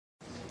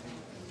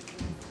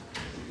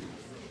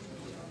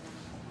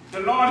The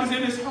Lord is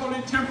in his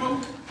holy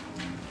temple,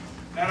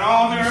 and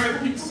all the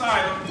earth keeps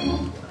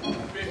silent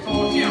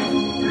before him.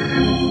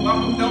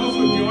 Welcome those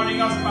who are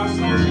joining us by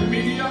social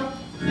media.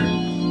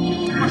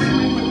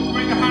 Worshiping with the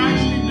Greater High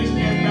Street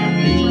Missionary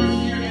Baptist Church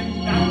here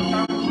in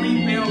downtown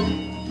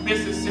Greenville,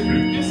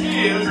 Mississippi. This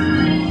is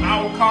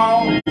our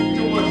call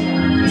to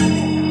worship.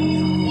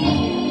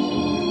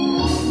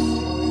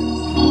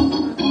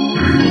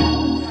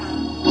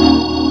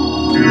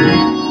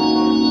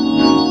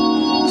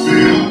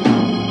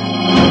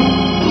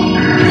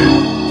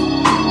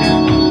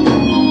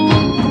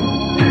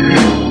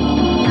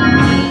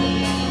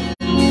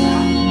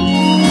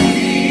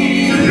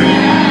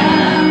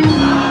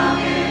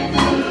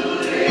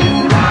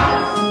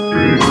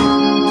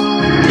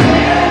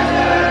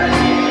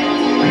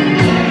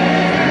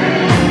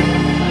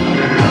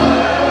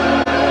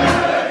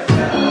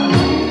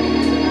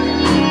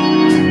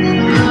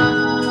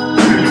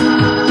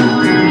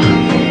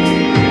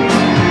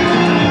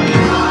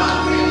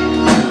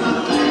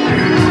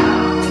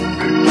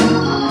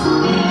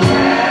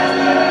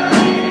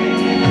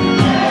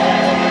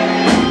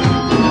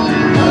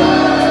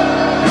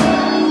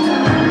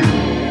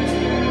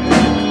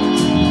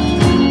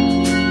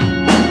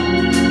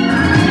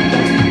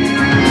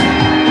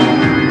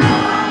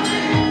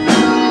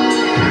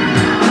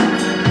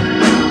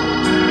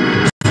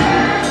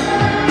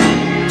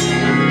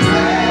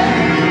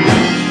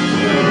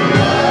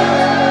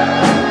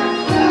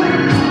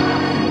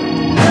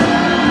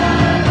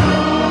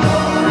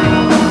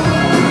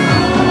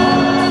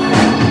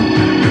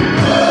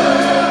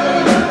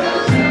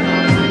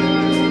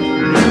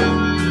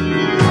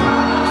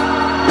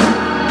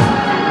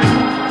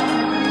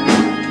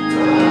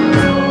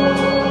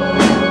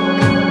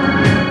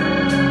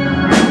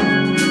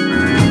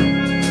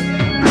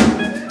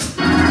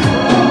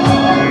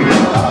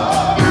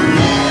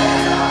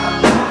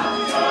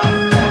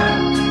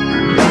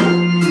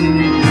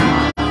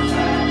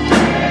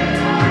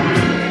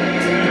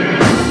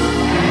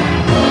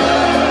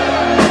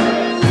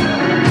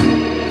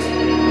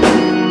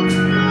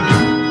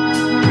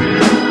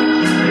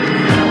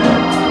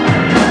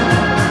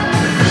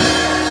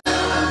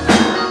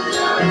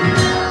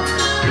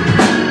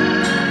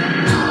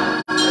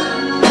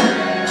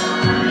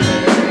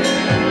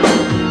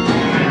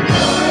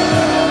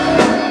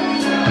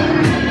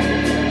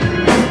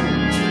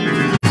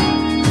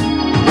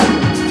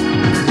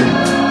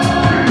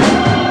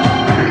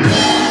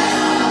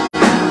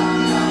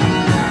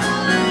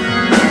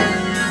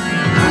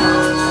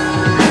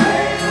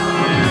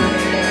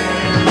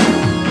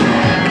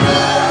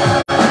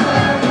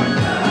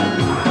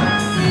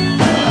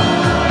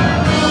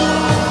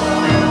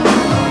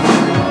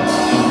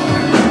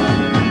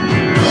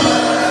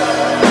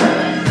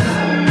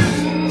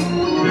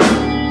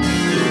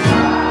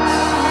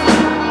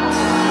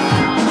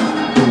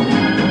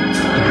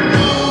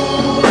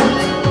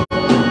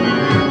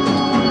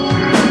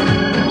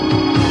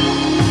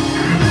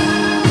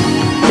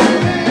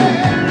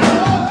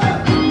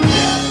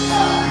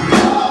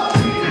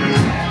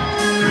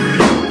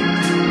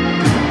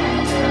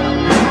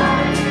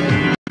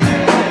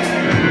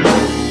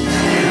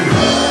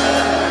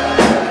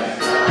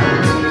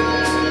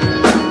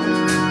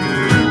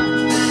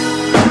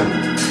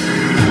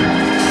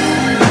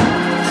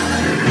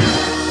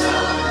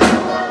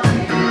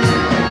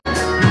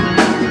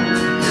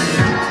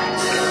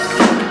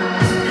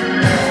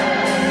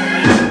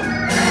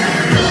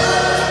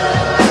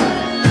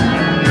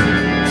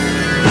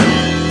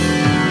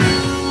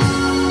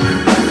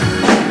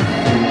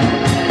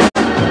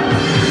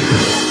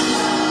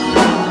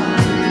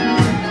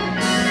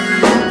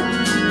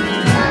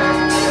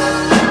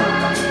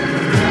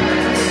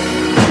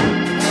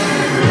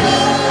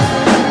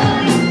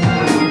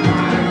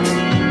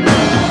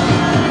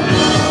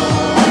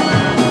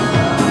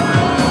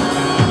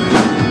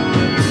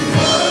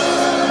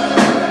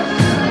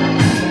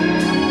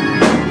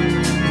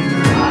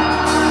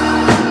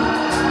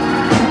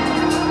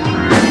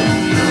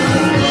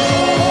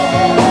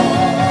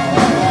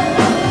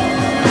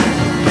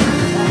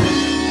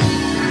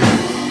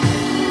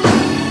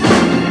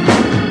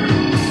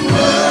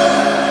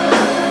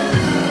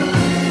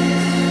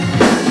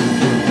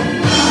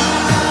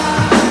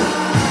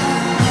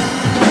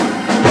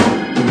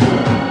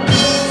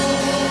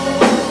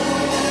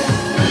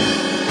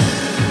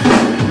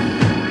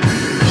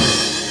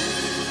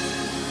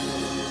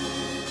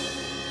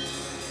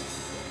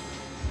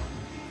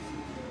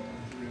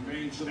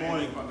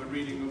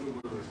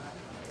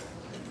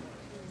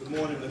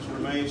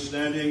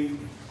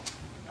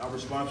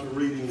 Responsive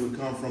reading would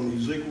come from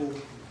Ezekiel,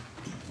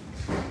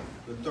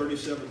 the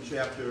 37th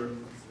chapter,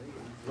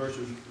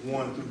 verses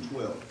 1 through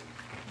 12.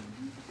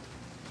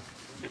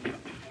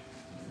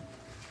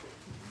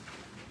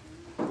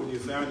 When you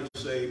found it,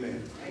 say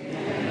amen.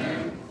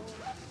 Amen.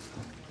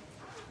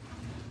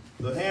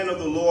 The hand of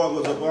the Lord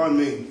was upon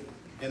me,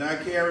 and I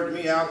carried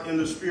me out in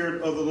the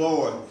spirit of the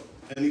Lord.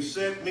 And he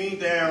set me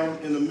down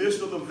in the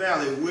midst of the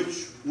valley,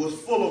 which was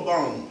full of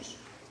bones.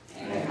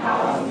 And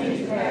caused me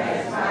to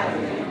pass by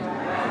them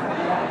round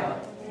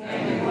about,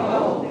 and behold,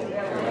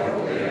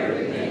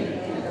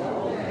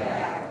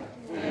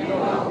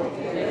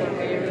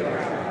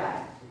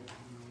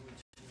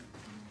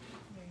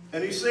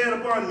 he said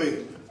upon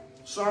me,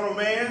 Son of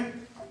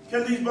man,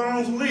 can these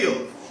bones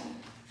live?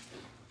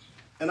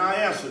 And I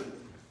answered,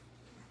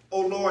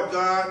 O Lord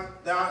God,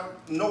 thou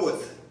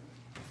knowest.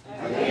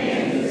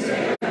 Again he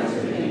said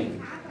unto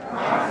me,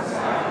 prophesy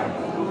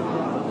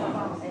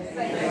and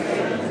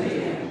say unto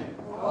them,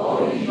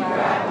 O ye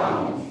dry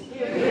bones,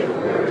 hear the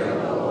word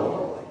of the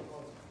Lord.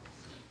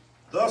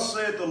 Thus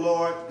saith the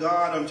Lord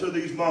God unto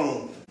these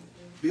bones,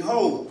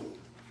 Behold,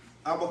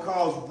 I will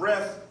cause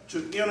breath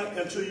to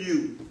enter into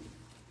you,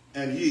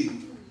 and ye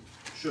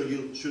should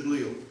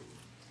live.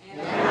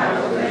 And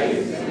I will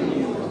raise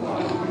sinews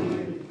upon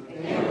you,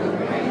 and will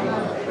bring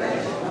up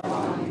flesh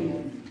upon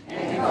you,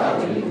 and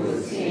cover you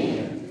with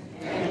skin,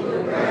 and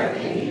will breath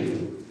in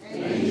you,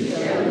 and ye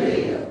shall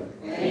live,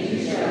 and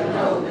ye shall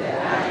know that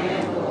I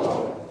am the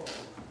Lord.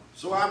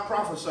 So I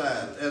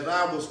prophesied as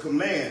I was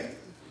commanded,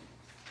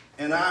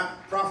 and I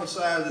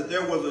prophesied that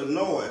there was a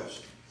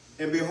noise,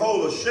 and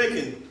behold, a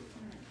shaking,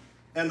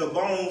 and the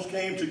bones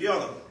came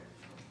together,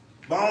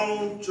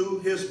 bone to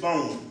his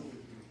bone.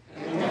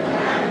 And when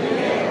I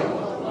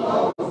beheld,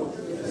 lo,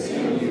 the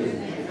sinews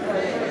and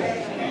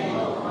flesh came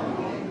upon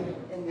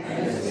them,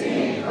 and the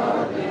skin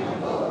covered them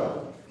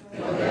above,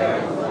 for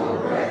there was no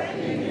breath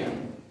in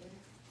them.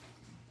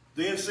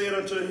 Then said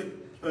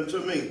unto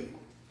me,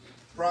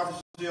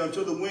 Prophecy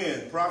unto the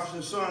wind,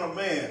 prophecy, son of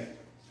man,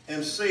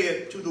 and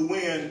said to the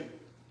wind,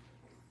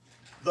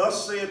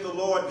 Thus saith the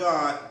Lord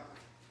God,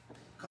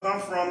 Come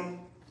from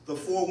the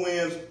four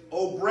winds,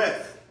 O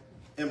breath,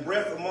 and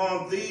breath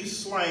among these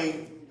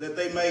slain, that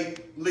they may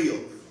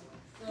live.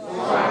 So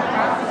I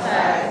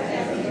prophesied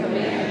as he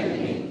commanded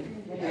me,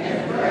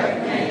 and the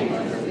breath came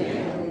unto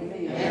them,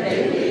 and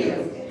they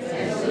lived,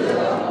 and stood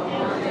up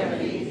upon their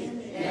feet,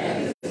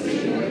 and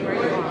exceeding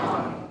great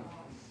army.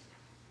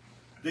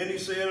 Then he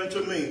said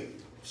unto me,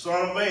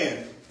 Son of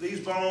man, these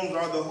bones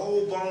are the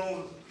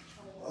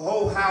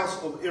whole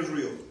house of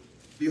Israel.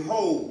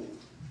 Behold,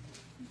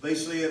 they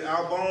said,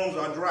 Our bones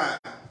are dry,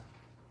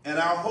 and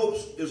our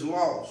hopes is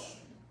lost.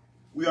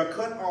 We are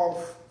cut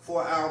off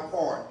for our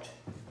part.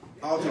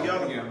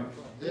 Altogether.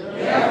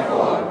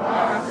 Therefore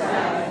prophesy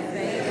and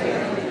say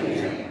unto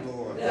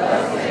them,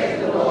 Thus saith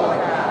the Lord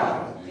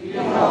God,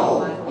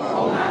 Behold,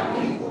 O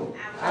my people,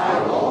 I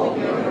will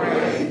open your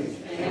graves,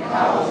 and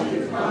cause you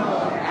to come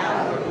up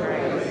out of the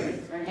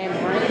grave, and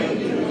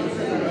bring you into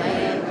the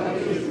land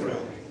of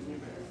Israel.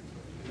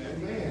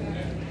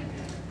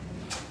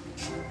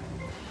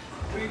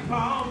 We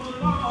come a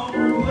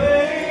long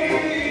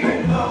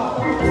way,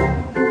 Lord.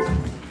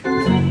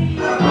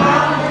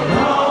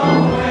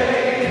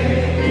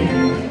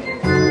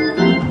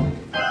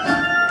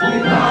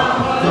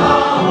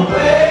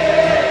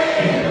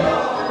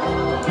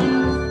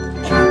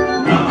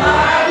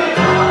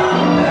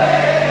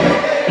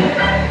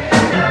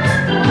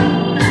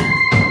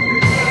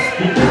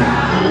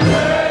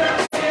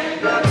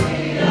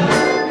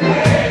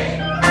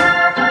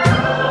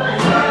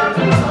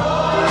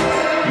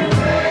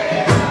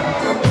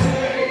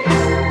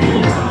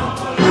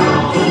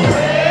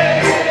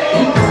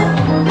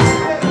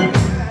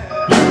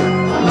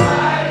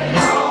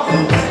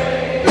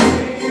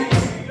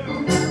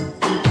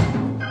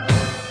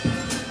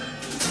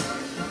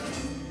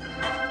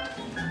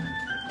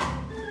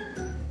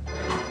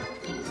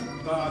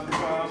 God the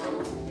Father,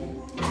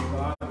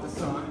 God the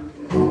Son,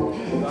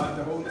 God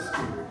the Holy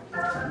Spirit.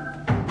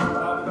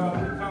 Father God,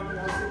 we come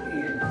once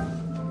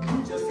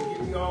again just to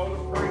give you all the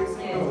praise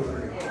and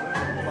glory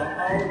for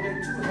all that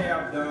you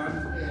have done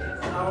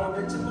and all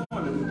that you're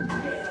going to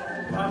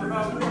do. Father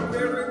God, we're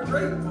very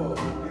grateful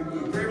and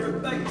we're very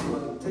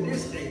thankful to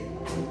this day,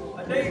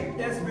 a day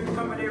that's been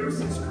coming ever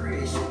since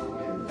creation.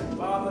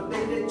 Father, a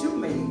day that you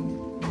made.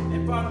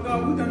 And Father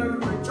God, we're going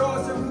to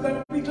rejoice and we're going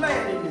to be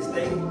glad in this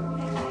day.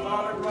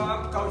 Father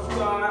God, because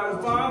you are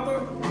our Father,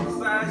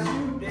 besides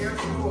you,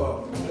 there's no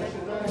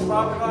other.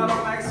 Father God,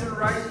 I'm asking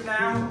right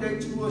now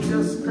that you will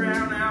just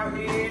crown our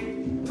head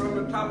from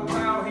the top of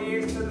our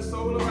heads to the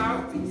sole of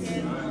our feet.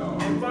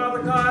 And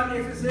Father God,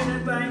 if there's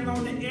anything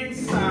on the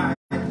inside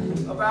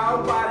of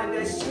our body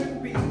that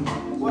should be,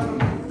 whether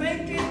we're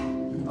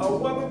thinking or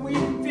whether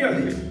we're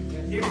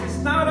feeling, if it's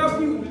not of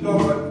you,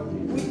 Lord,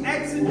 we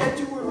ask that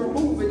you will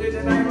remove it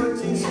in the name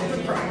of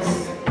Jesus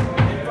Christ.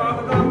 And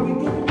Father God, we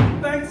give you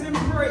thanks and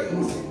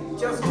praise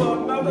just for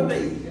another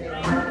day.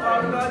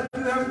 Father God,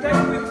 you have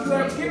given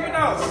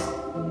us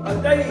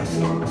a day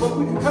where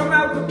we can come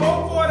out to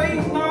both 48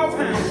 and all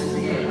hands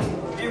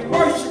and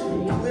worship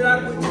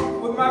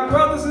with my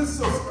brothers and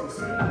sisters.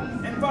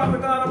 And Father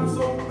God, I'm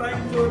so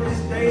thankful this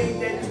day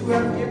that you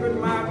have given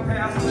my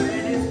pastor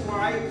and his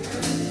wife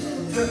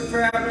to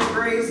travel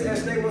grace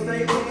as they was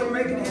able to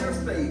make it here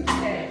stage.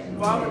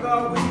 Father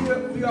God,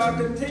 we are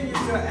continuing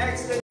to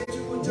ask that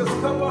you would just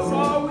cover us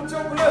all with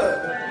your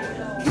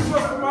blood. Keep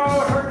us from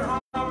all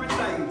hurt, harm, and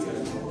danger.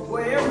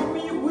 Wherever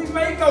we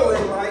may go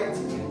in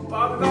life,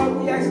 Father God,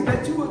 we ask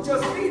that you would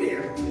just be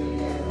there.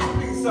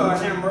 Please,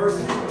 have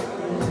mercy.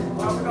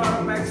 Father God,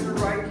 I'm asking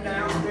right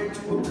now that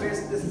you will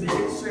bless the city,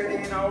 shut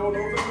in all over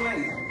the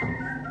land.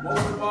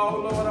 Most of all,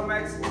 Lord, I'm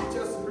asking you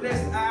just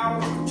bless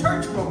our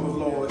church members,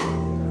 Lord.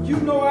 You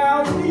know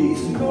our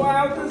needs, you know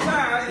our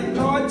desires, and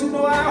Lord, you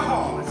know our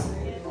hearts.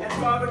 And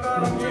Father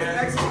God, I'm just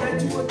asking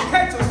that you would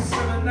catch us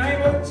in the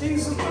name of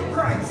Jesus the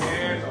Christ.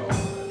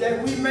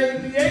 That we may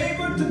be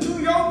able to do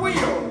your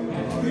will.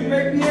 We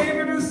may be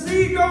able to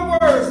receive your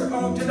words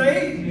on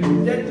today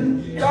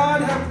that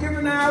God has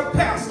given our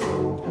pastor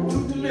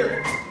to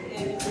deliver.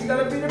 We're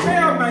going to be the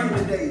mailman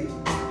today.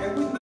 And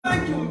we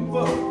thank you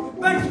for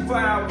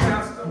our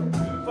pastor.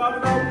 Father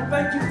God, we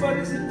thank you for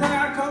this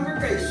entire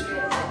congregation.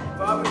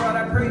 Father God,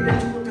 I pray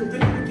that you will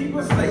continue to keep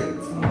us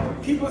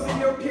safe. Keep us in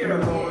your care,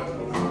 Lord.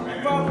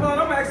 And Father God,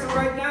 I'm asking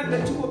right now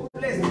that you will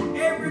bless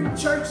every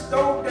church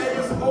door that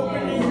is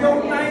open in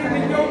your name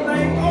and your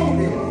name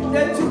only.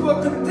 That you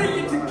will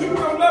continue to keep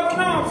your loving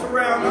arms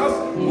around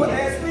us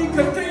as we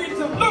continue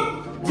to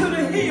look to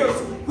the hills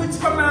which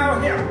come our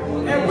help.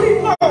 And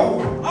we know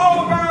all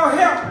of our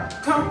help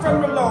come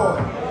from the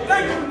Lord.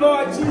 Thank you,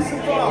 Lord Jesus,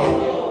 for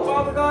all.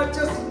 Father God,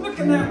 just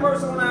looking at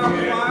verse on our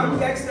fire,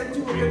 we ask that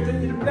you will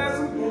continue to bless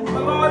them.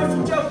 But Lord, if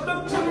you just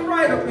look to the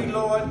right of me,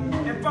 Lord,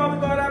 and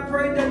Father God, I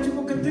pray that you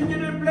will continue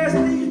to bless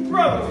these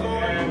brothers,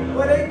 Lord,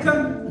 where they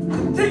can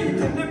continue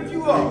to lift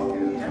you up.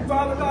 And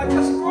Father God,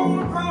 just roll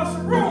across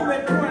the room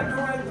in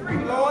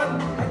 2023, Lord,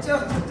 and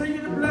just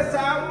continue to bless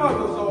our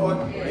mothers, Lord.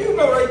 You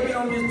know they've been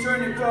on this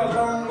journey for a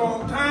long,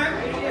 long time.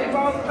 And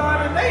Father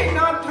God, and they ain't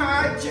not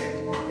tired yet.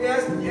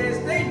 As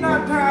they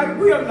not tired,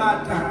 we are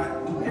not tired.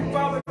 And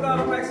Father God,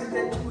 I'm asking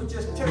that you would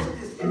just touch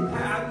this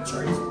entire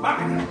church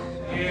body.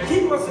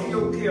 Keep us in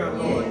your care,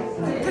 Lord.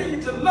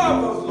 Continue to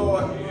love us,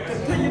 Lord.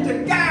 Continue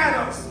to guide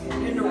us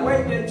in the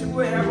way that you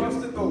will have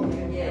us to go.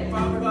 And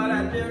Father God,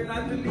 I dare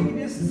not to leave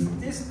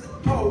this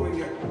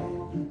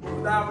podium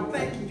without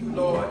thanking you,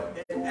 Lord,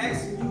 and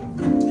asking you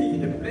to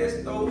continue to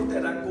bless those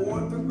that are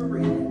going through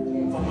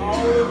bereavement. For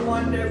all the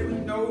one that we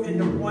know and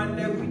the one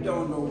that we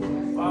don't know.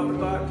 Father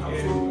God,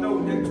 because we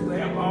know that you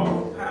have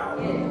all the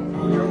power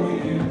in your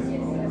hands.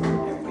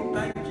 And we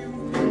thank you.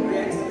 We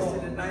ask this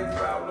in the name of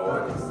our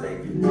Lord and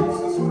Savior,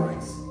 Jesus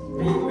Christ.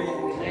 Amen.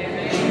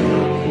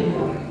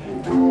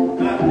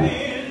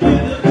 Amen.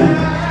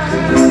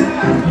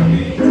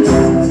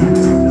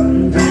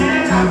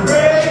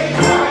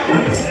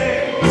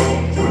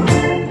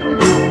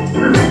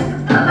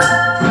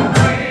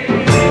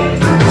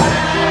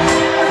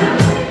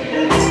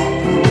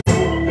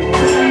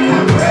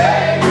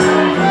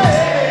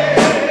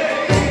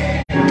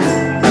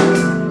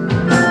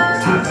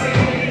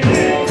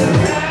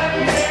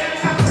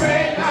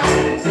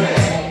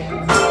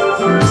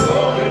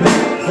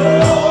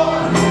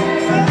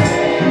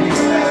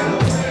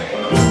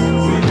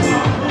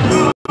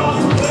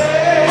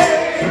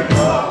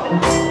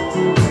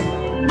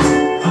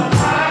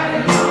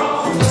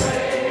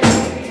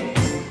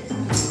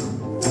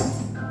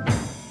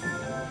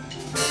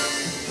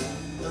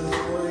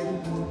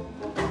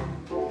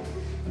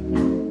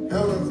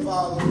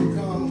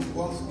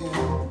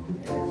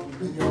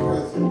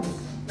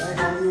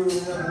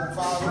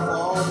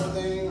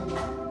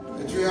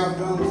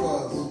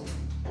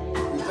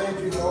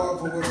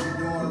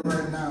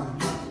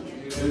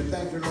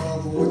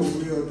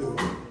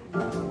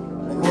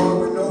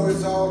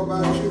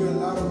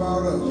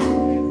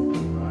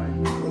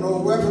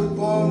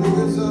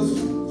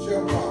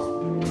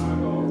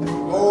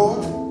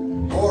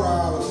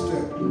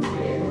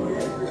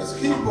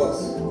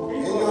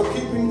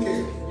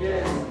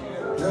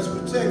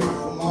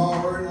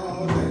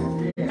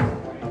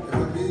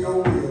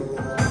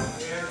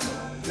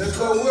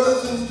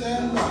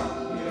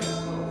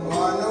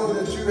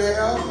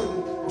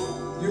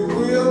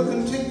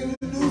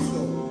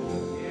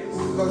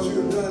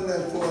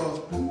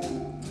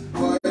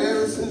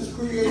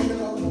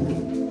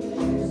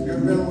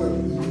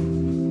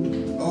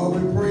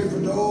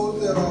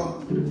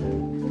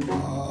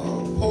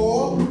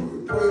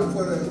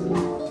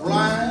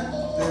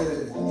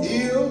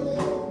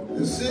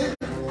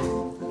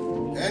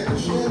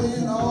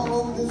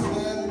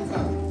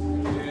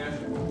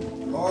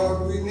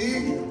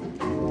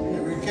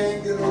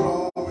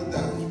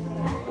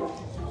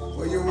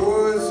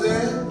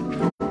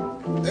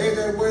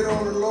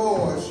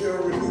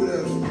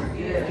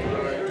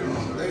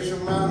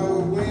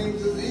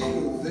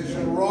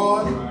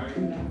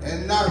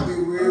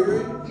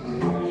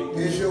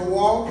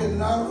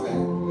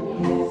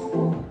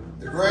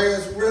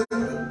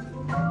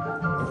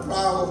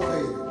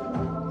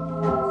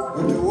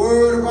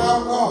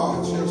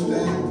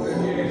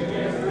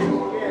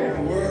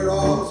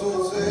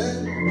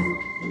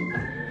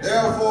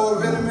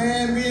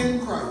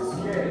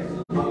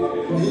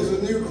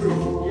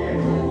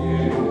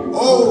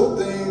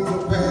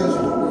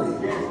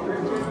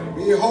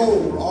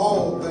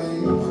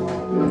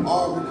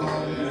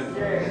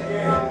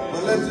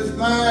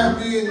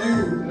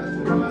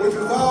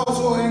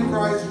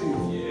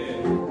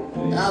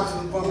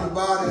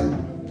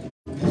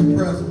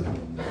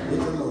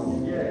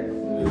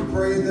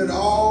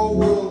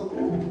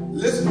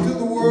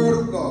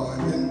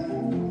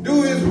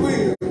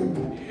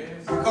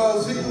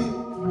 Because he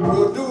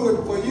will do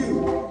it for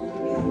you.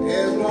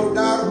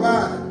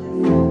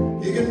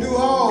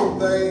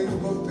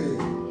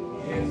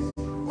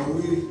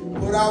 we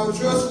put our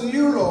trust in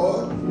you,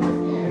 Lord,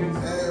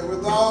 and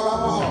with all our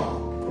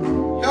heart.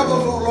 Help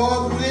us, O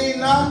Lord, to lean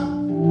not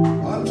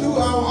unto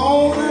our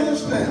own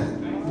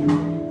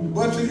understanding,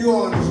 but to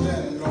your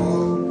understanding,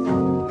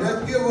 Lord.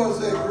 Just give us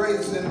that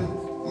grace and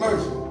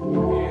mercy,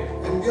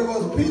 and give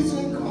us peace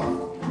and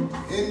comfort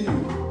in you.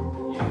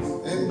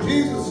 In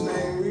Jesus'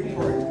 name we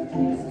pray.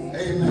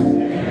 Amen.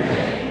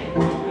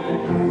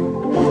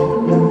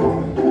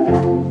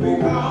 We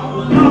come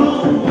a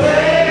long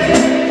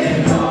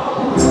way,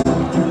 Lord.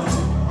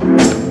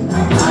 A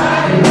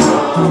mighty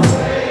long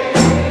way.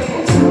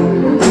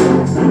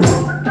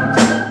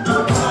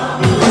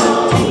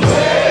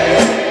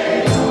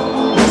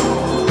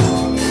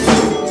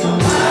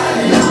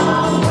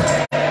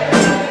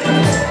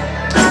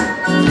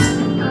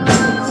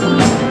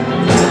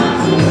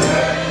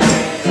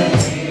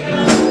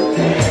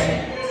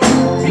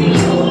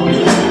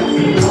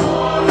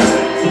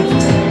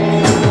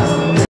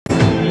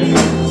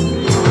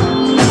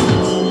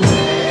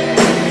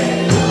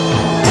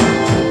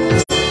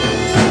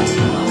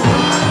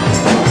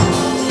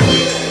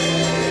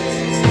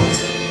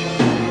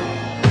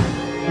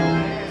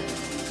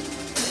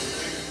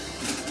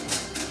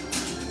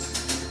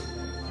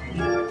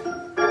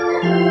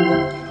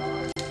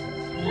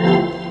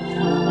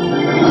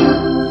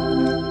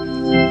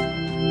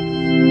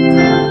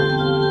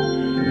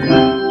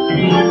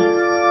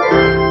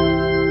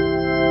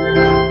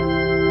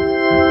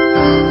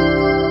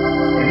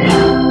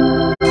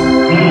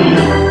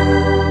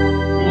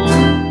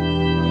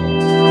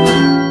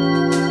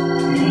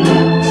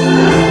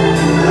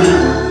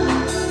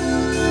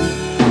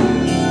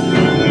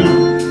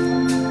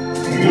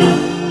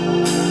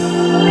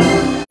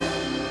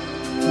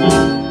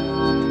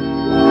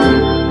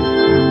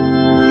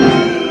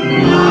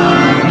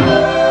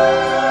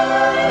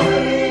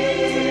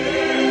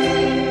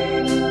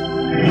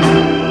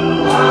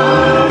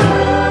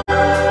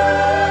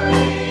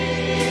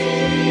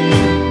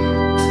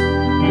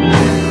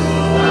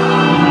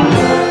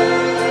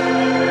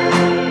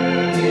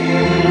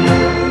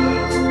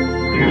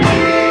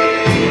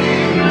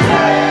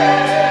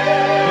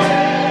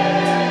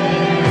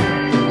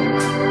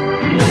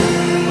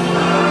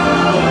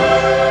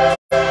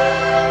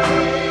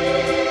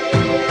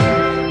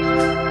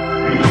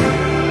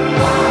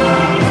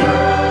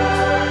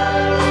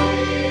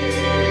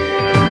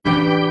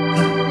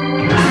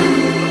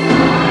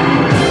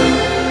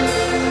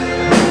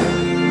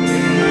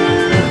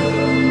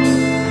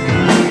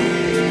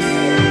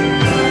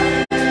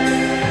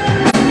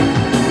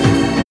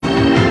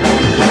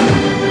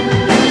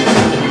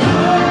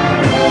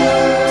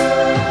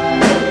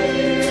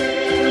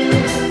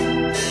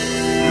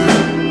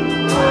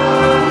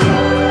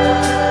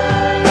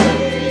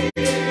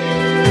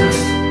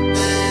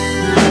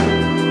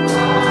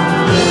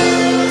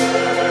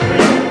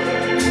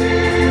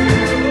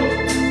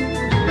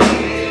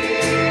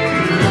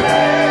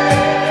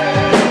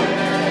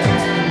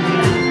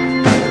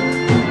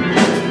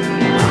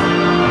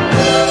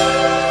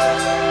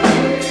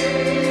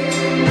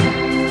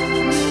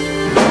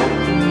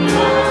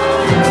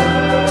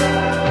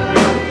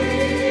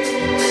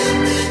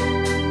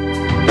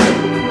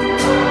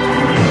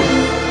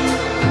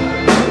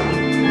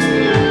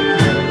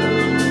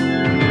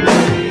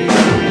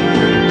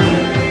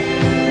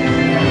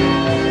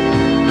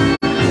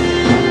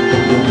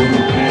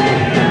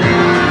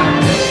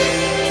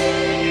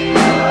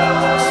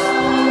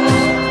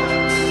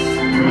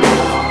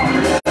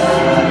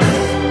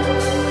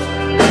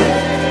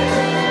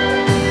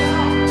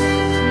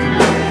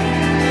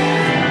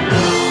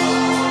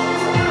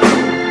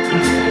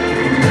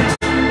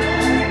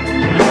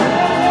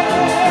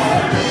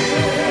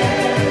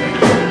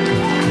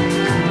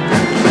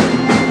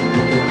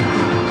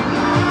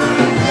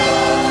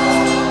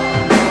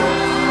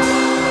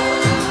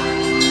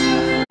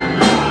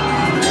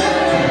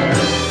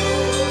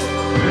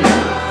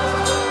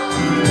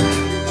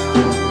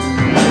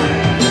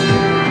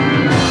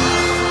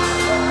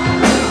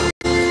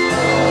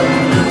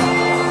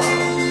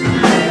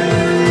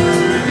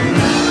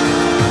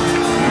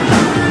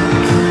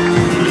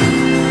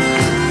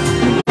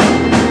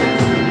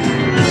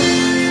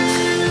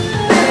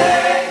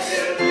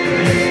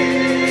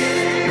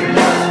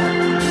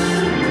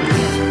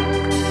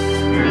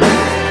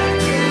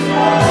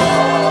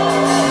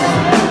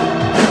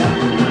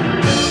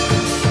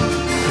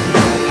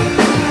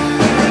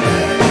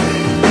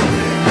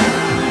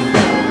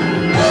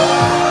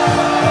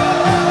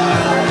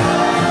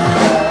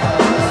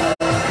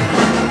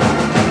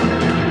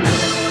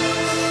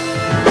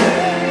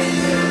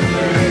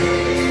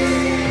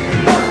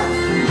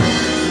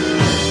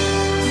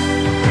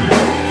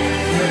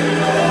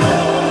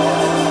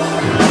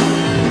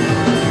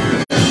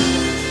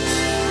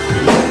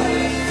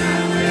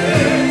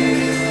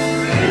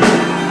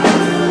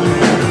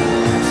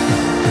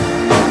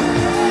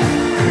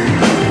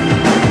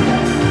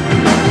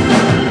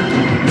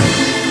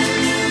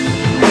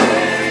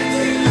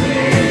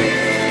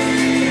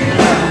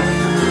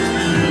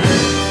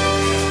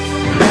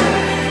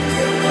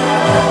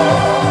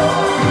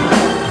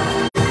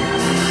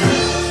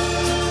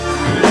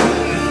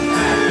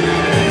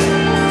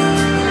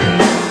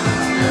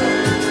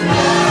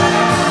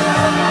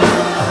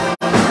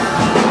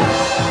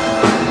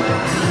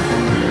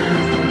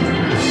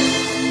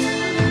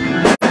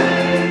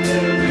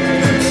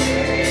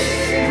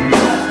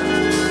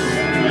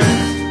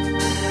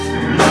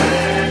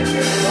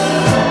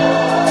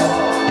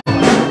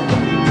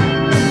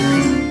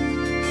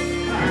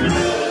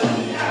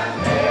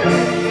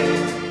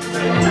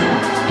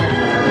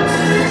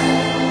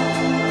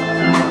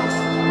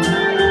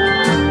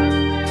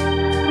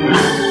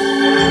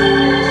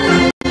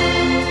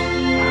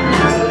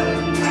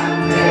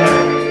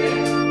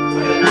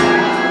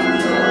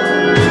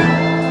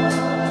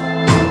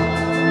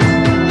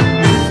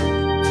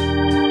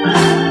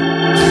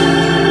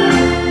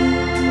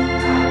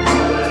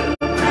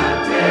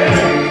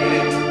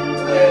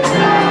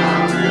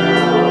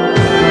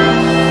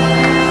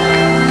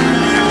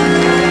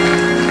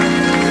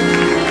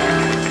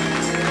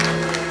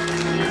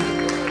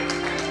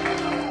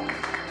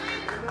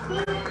 Do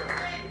it.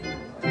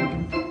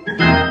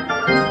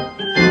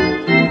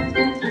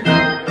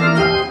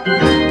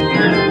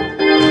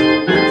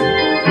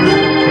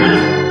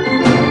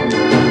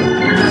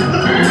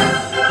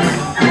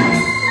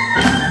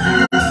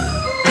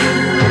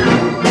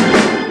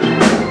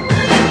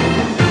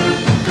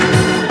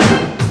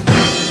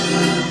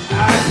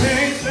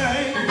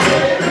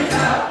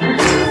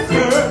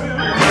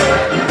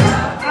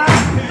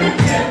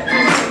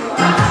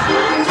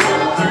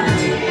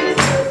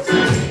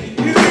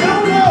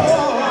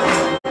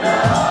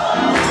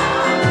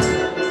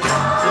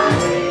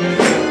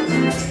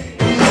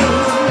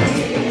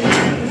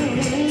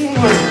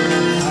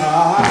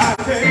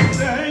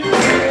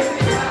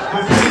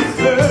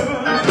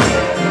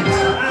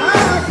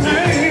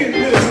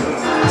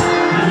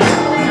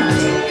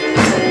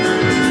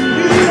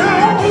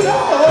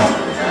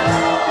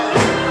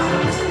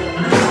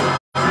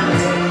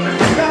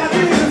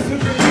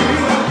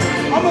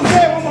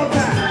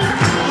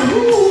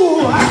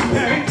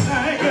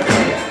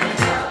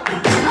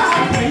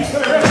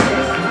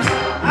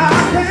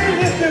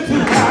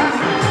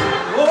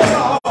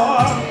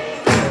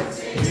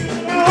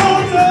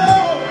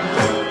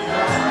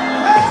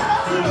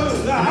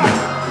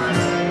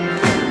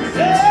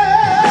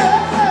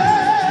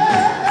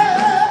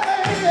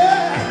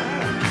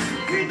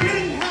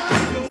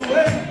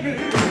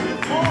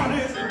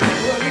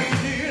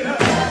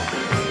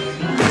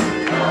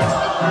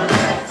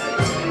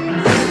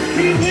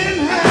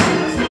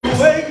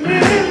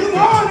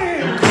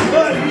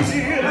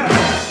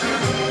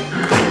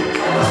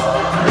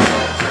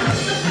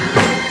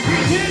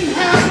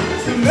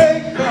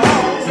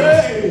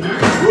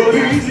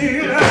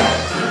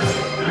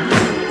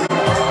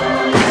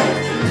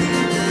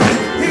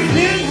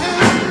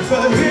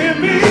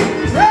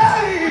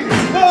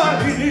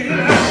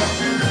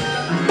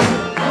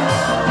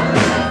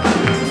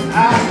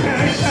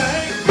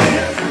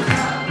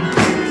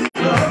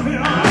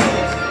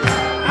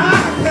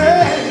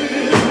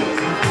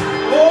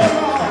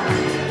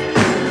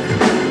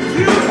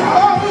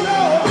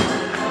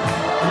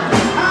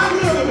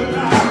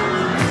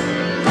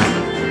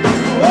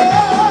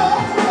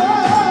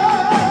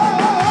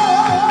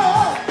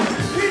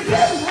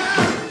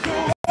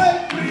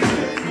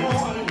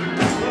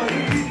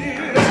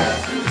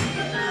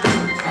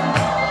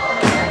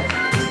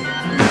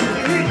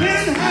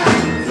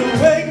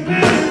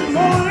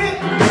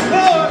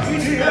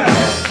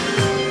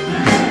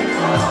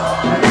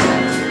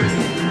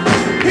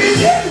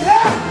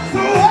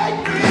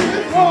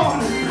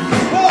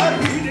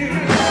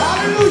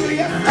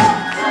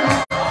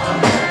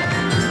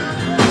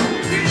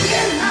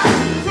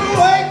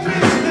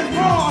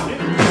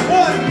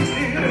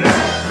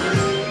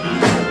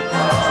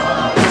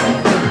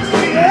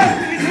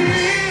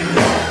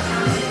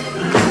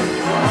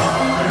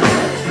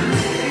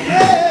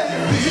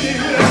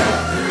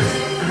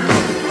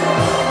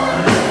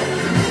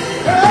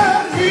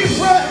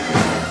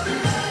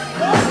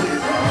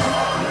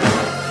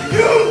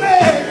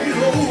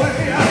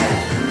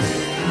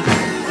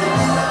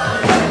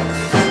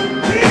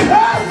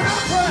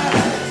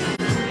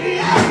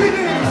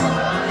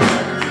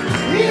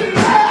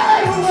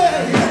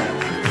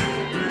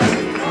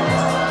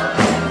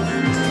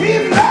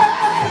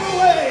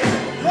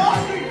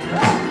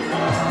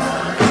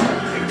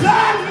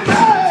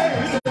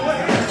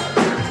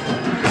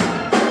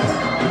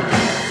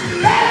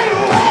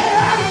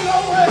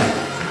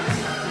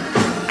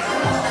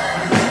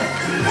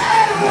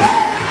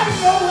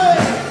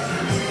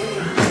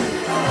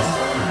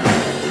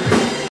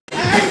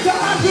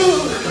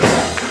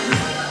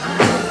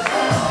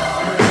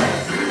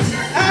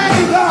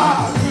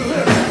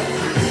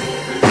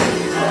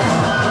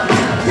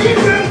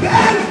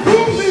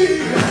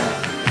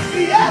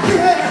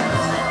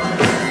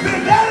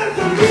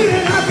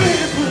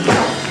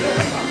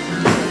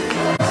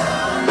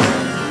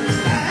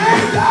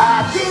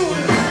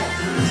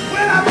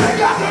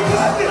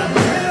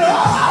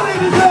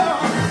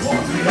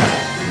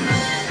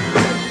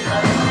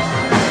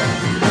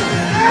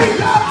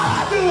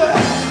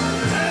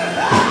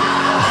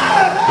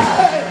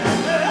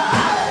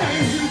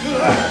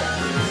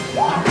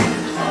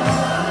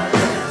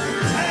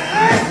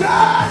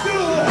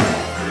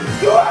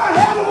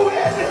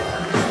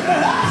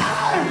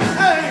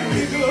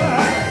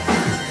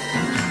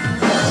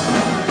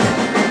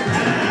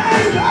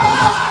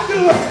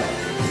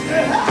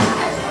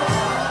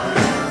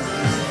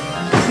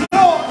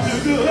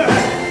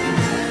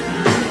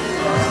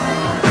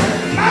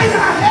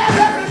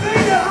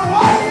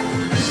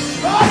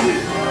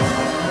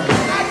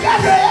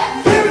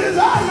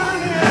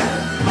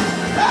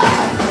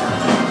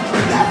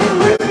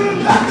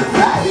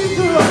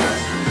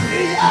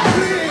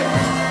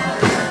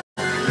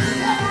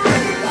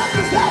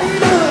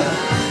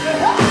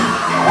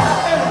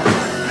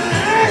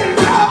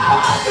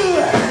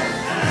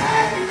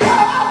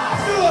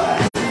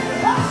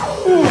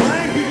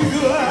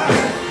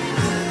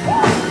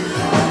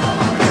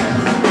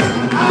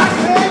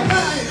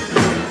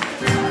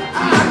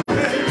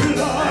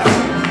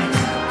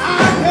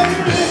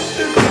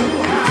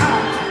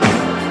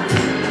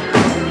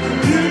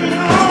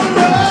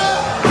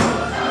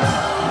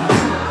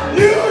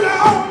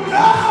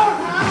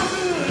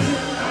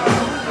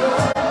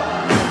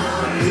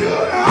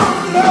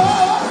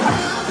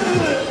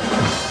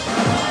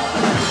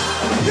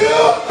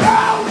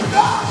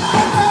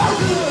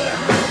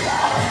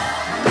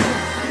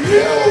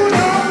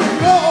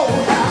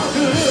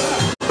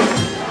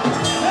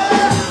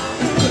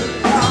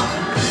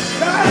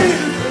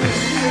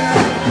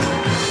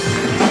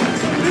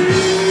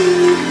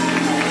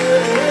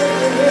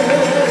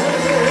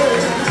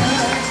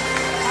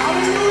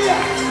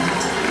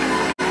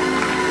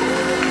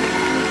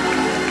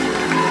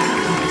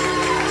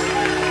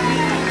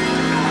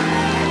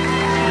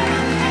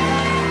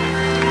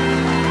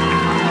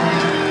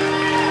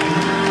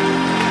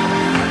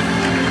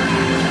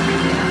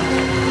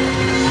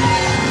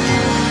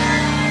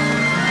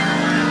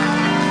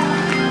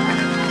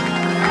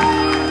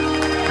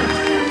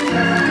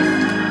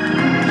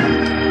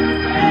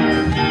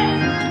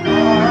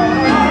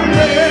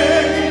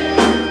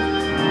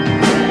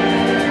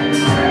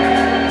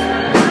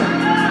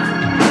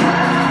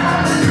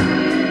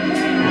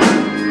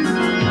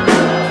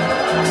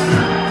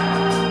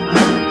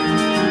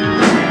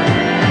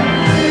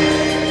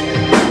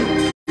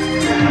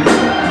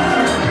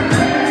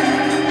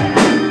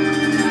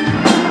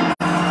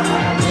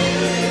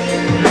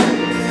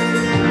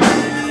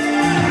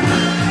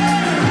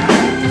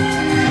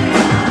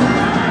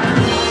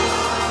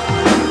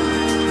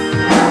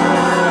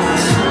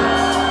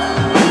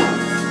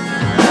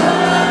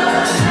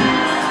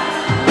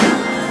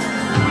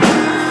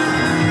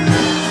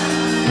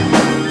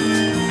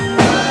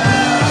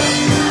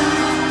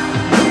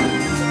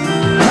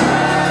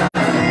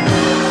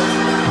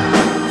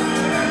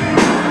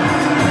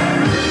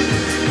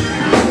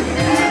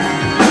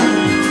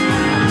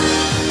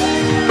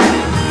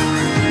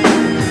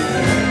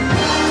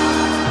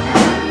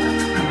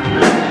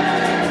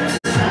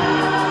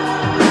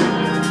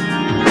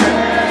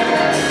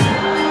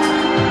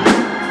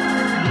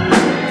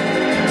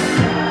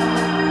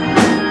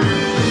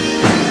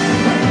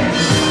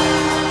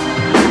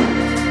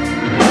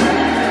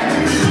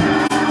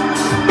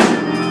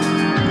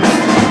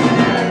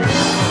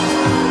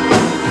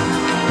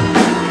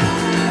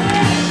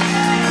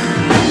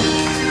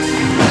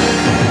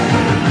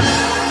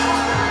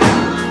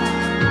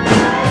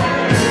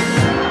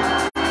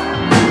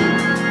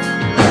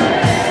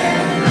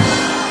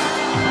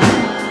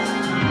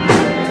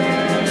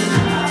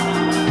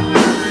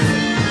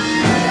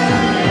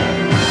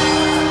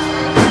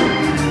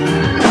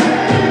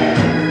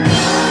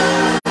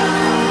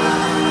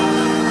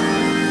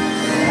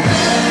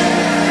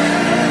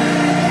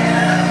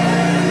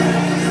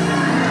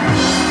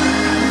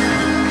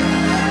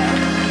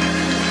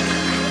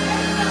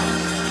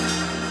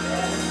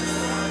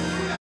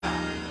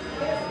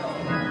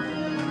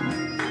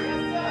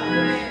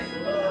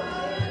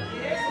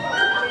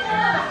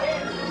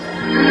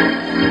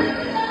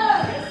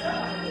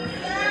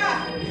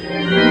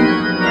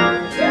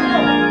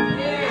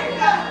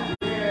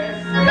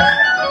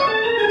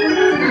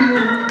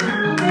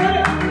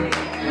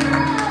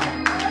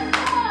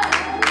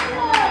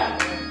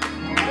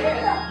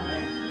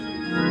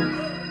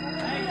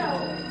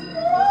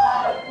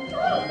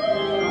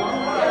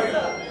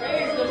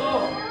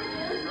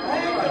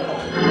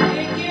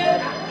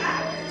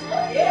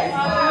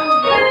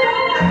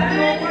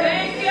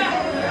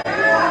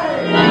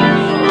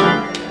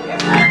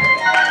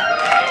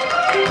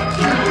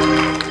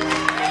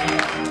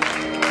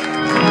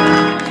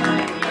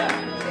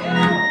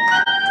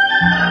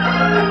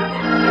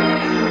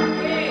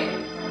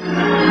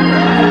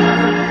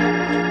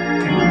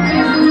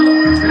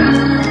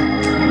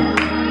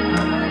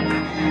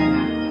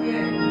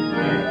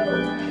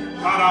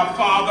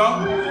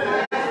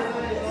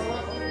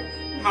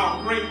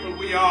 how grateful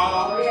we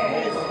are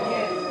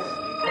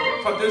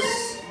for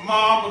this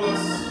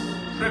marvelous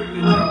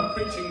privilege of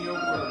preaching your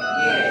word.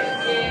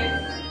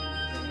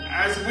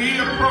 As we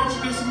approach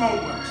this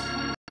moment,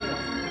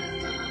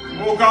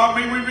 oh God,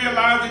 may we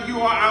realize that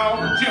you are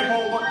our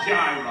Jehovah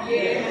Jireh.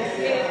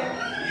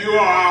 You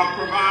are our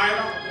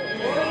provider.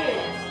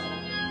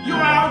 You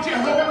are our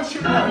Jehovah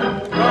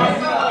Shalom.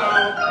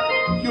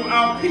 God, you are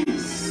our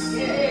peace.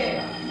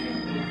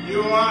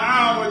 You are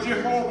our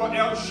Jehovah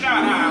El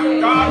Shaddai.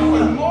 God, who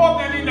is more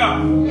than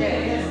enough.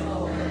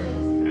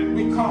 And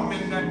we come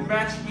in that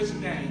matchless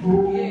name,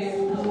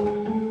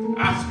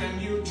 asking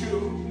you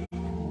to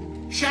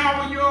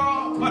shower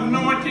your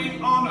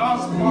anointing on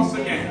us once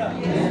again.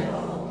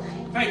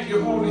 Thank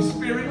you, Holy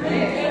Spirit,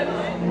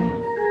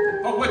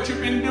 for what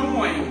you've been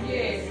doing.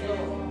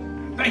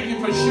 Thank you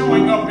for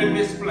showing up in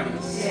this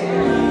place.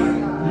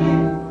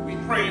 We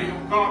pray,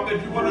 oh God, that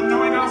you will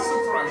anoint us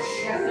afresh.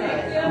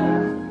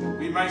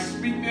 We might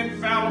speak the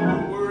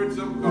infallible words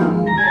of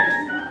God.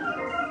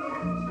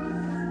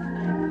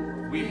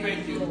 We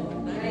thank you.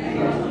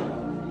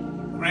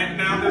 Grant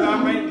now that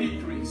I may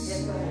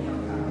decrease,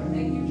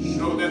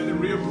 so that the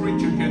real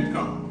preacher can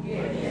come.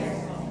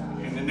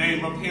 In the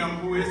name of him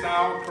who is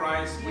our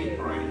Christ, we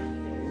pray.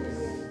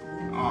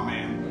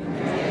 Amen.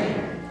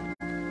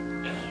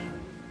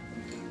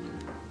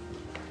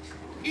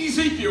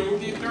 Ezekiel,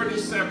 the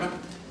 37th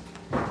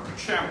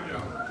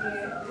chapter.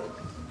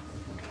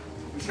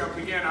 We shall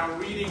begin our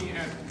reading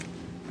at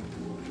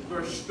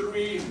verse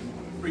 3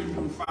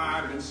 through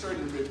 5, and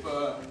certainly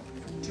refer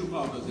to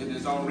others. It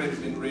has already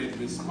been read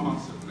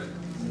responsibly.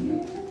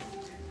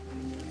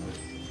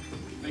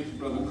 Thank you,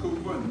 Brother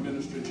Cooper and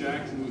Minister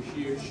Jackson, who is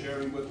here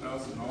sharing with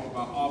us, and all of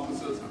our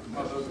officers,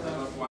 our mothers,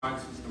 our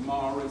wives, Sister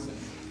Morris, and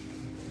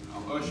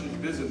our ushers,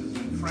 visitors,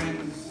 and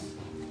friends.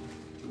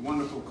 The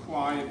wonderful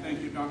choir.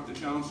 Thank you, Dr.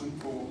 Johnson,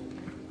 for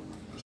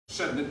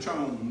setting the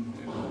tone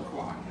in the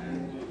choir.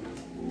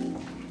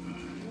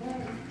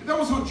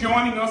 Those who are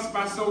joining us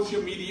by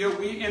social media,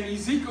 we in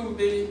Ezekiel,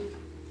 the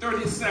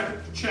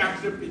 37th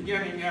chapter,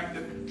 beginning at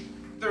the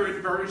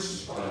 3rd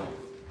verse.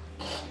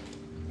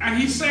 And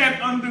he said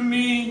unto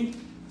me,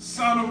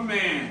 Son of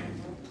man,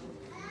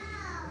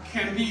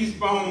 can these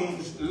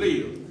bones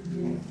live?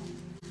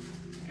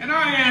 And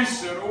I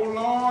answered, O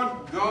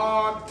Lord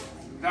God,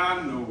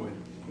 thou knowest.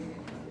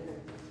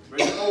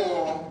 Verse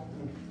 4,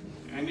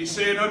 and he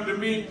said unto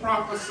me,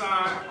 prophesy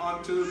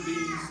unto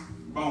these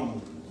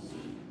bones.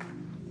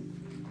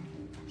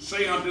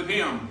 Say unto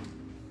them,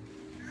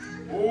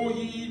 O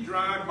ye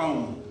dry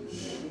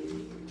bones,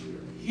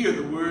 hear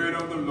the word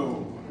of the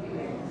Lord.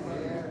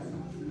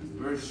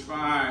 Verse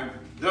 5,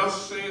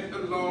 thus saith the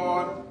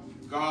Lord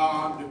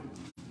God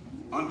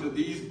unto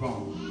these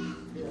bones,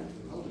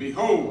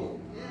 behold,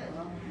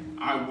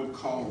 I will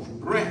cause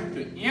breath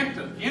to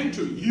enter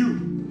into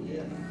you,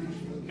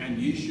 and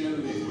ye shall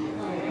live.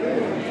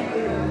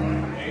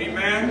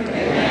 Amen.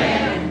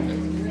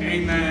 Amen.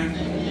 Amen.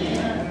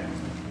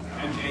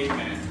 And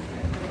amen.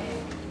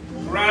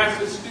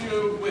 Grass is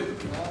still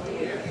withered.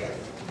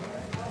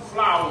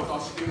 Flowers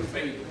are still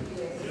fading.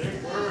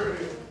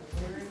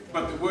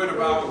 But the word of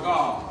our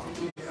God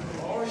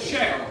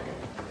shall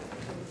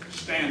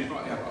stand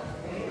forever.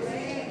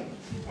 I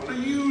want to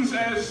use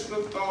as the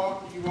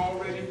thought, you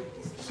already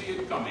see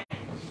it coming.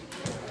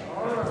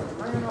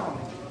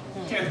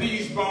 Can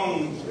these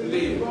bones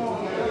live?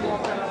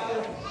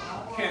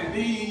 Can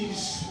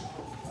these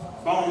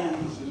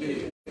bones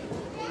live?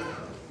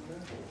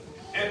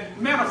 And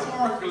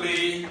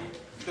metaphorically,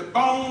 the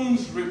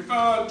bones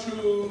refer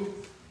to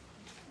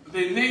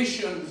the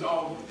nations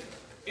of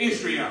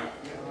Israel.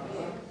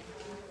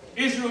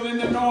 Israel in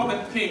the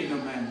northern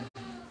kingdom and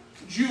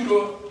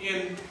Judah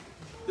in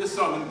the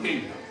southern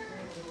kingdom.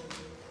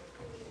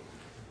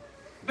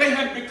 They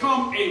had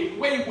become a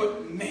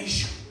wayward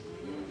nation.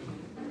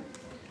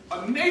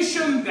 A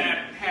nation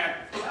that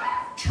had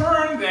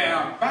turned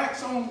their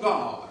backs on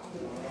God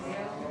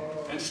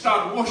and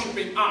started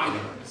worshiping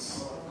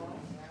idols.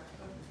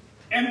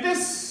 And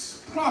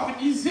this prophet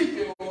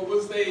Ezekiel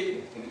was the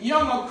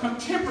younger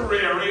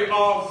contemporary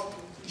of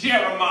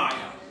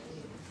Jeremiah.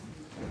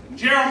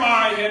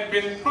 Jeremiah had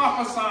been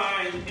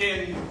prophesying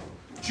in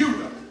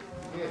Judah.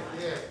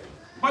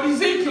 But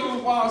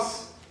Ezekiel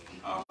was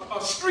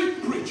a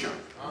street preacher.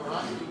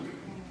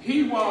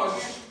 He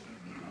was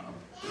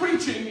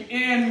preaching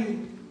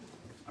in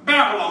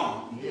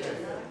Babylon,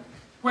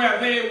 where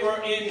they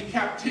were in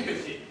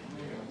captivity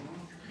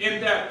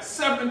in that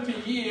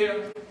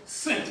 70-year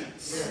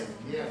sentence.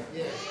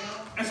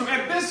 And so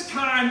at this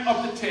time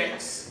of the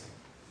text,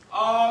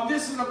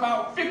 this is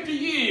about 50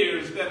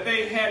 years that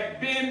they had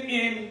been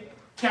in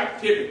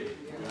captivity.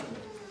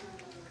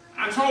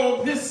 And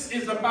so this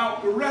is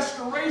about the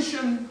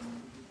restoration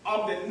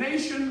of the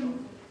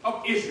nation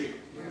of Israel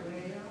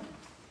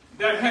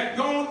that had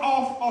gone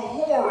off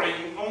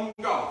a-whoring on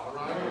God.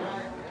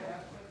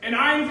 And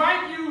I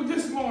invite you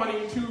this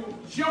morning to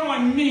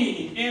join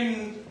me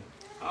in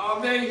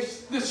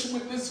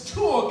with this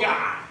tour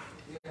guide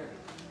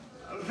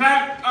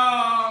that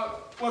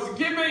was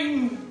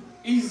giving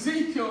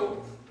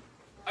Ezekiel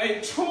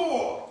a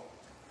tour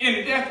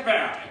in Death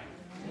Valley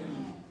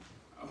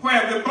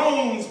where the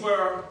bones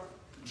were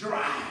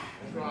dry.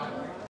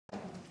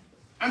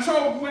 And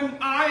so when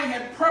I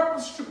had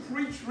purposed to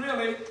preach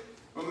really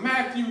from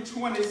Matthew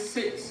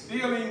 26,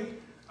 dealing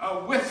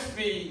with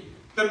the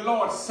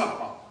Lord's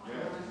Supper.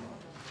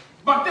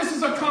 But this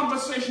is a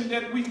conversation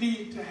that we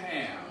need to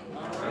have.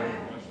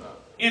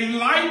 In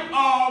light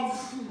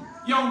of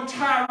young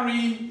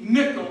Tyree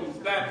Nichols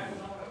that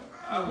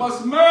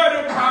was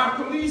murdered by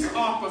police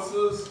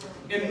officers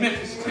in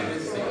Memphis,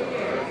 Tennessee.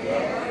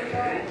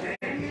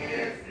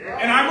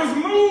 And I was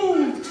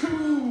moved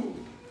to,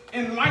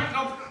 in light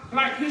of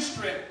Black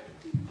history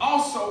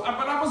also,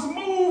 but I was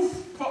moved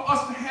for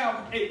us to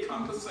have a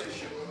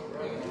conversation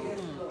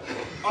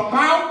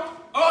about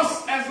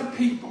us as a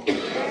people,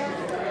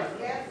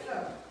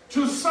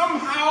 to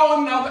somehow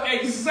or another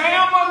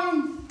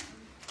examine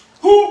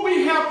who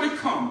we have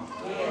become,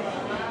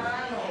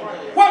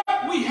 what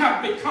we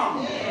have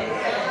become,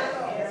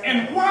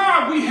 and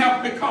why we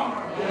have become,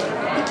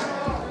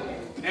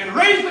 and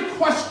raise the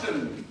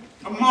question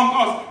among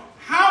us: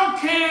 how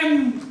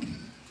can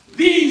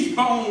these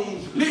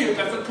bones live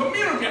as a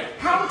community?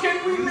 How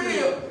can we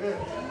live?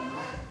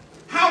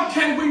 How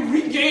can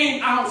we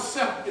regain our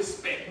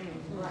self-respect?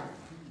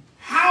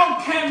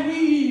 How can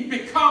we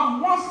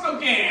become once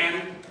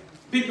again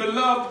the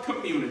beloved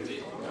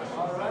community?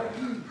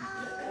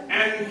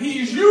 And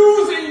he's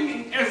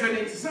using as an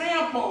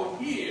example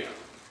here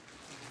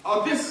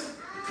of this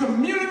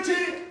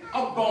community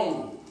of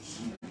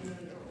bones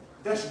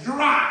that's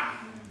dry,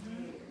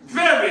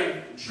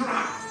 very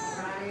dry.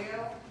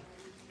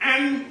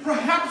 And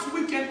perhaps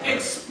we can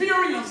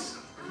experience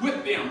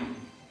with them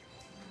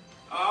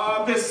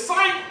the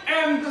sight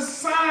and the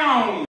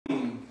sound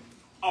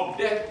of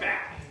Death Valley.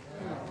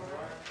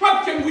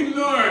 What can we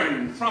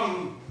learn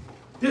from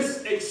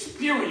this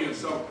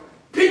experience of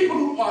people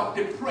who are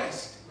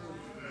depressed,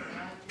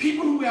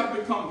 people who have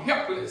become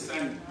helpless,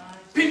 and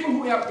people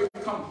who have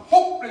become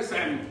hopeless,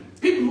 and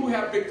people who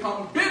have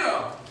become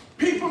bitter,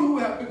 people who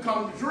have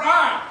become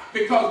dry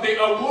because they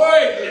are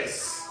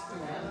wordless?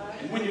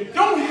 And when you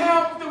don't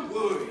have the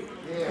word,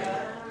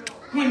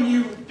 when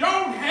you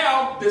don't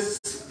have the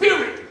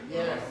Spirit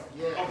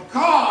of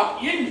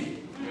God in you,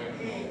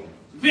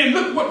 then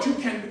look what you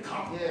can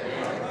become.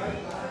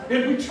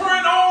 Then we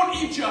turn on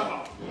each other.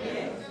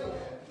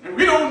 And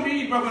we don't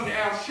need Brother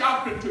Al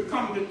Sharpton to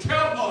come to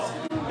tell us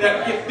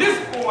that if this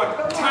boy,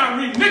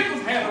 Tyree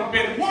Nichols, hadn't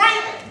been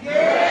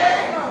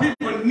white,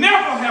 we would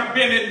never have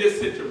been in this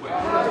situation.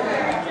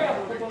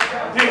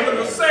 They would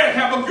have said,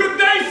 "Have a good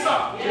day,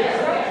 son.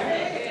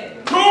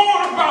 Go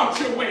on about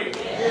your way."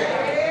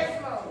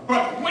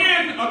 But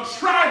when a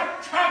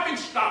traffic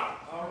stop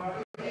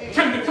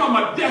can become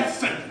a death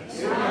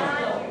sentence,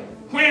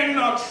 when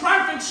a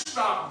traffic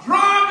stop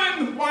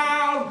driving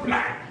while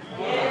black,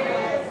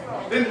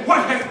 then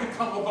what has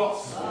become of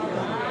us?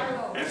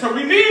 And so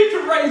we need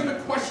to raise the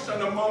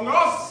question among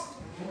us: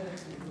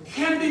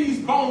 can these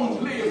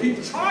bones live?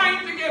 He's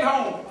trying to get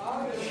home.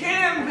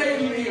 Can they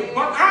live?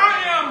 But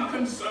I am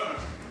concerned,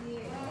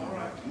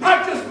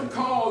 not just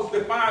because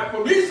the 5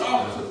 police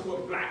officers were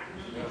black,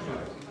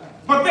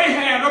 but they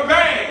had a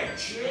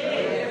badge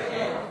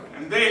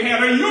and they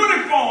had a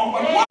uniform.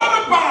 But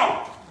what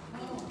about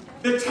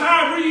the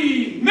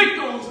Tyree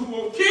Nichols who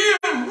were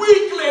killed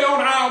weekly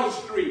on our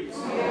streets?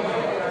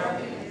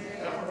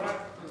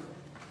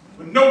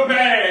 With no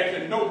badge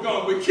and no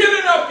gun. We're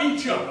killing up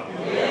each other.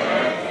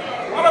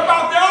 What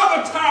about the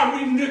other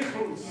Tyree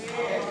Nichols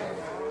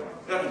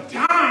that are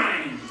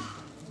dying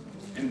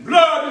and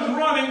blood is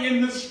running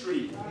in the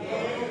street?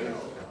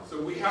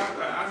 So we have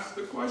to ask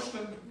the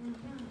question,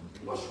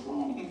 what's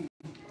wrong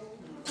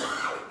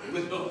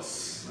with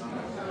us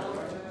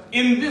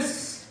in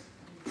this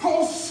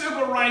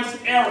post-civil rights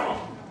era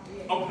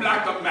of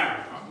Black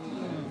America,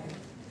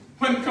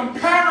 when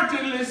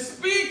comparatively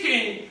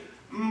speaking,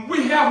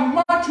 we have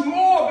much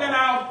more than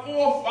our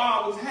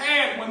forefathers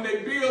had when they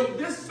built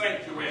this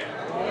sanctuary.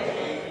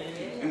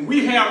 And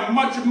we have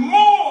much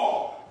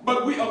more,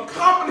 but we are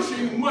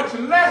accomplishing much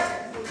less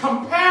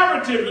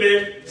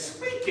comparatively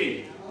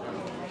speaking.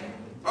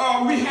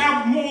 We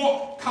have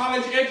more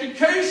college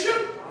education,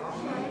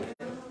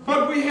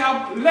 but we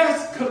have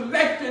less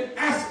collective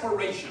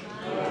aspiration.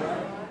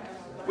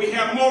 We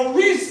have more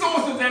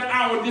resources at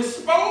our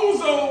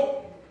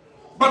disposal,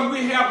 but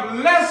we have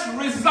less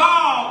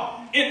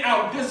resolve in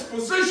our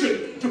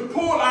disposition to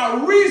pull our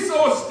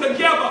resources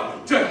together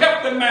to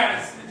help the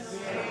masses.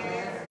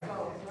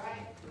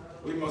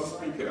 We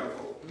must be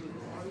careful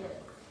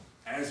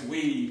as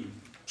we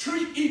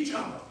treat each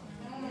other,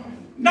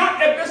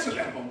 not at this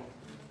level,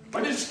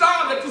 but it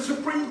started at the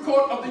Supreme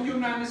Court of the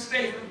United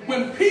States,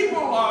 when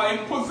people are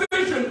in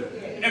position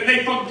and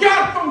they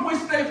forget from which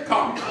they've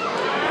come.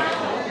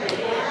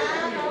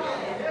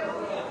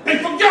 They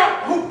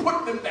forget who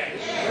put them there.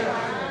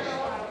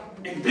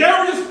 In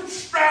various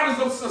stratas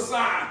of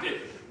society,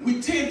 we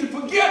tend to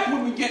forget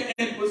when we get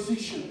in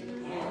position.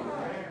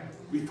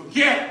 We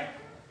forget.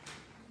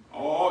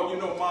 Oh, you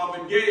know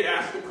Marvin Gaye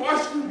asked the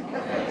question.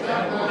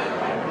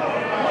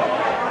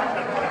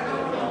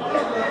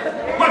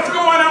 What's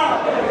going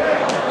on?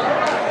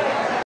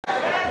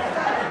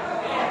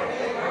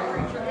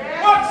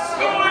 What's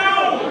going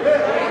on?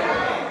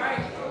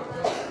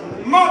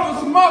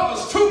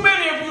 Mothers, too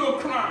many of you are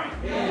crying.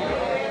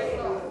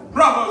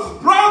 Brothers,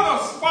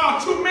 far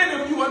too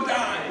many of you are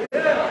dying.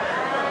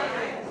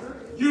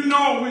 You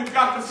know we've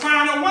got to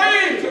find a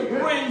way to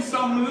bring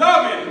some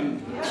loving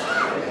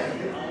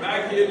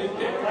back here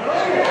today.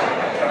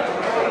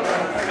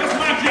 That's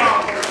my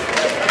job.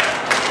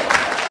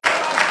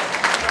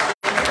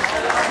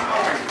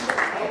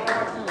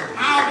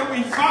 How do we,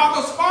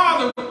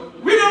 Father,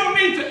 we don't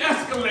need to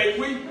escalate.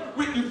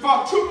 We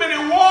fought too many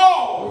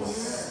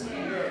walls.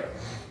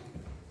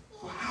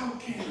 Well, how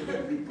can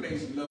we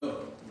replace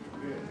love?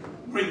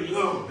 Bring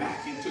love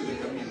back into the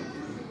community.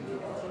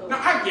 Now,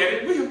 I get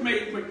it. We have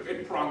made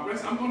great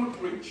progress. I'm going to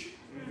preach.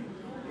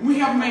 We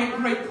have made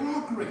great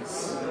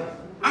progress.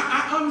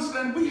 I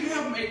understand we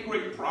have made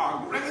great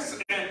progress,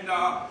 and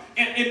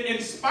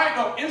in spite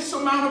of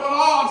insurmountable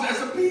odds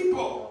as a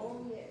people,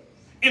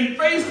 in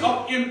face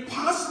of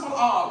impossible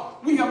odds,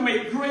 we have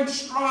made great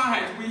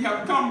strides. We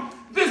have come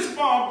this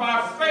far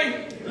by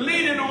faith,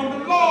 leaning on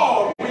the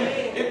Lord.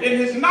 It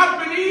has not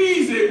been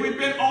easy. We've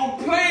been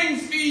on playing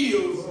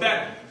fields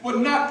that were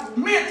not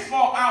meant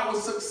for our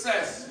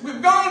success.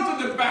 We've gone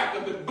to the back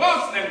of the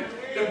bus and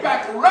the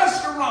back of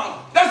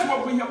restaurants. That's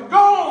what we have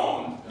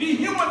gone.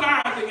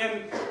 Dehumanizing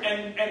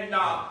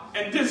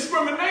and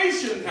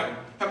discrimination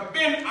have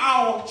been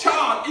our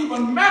charge.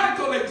 Even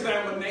medical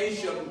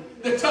examination,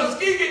 the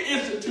Tuskegee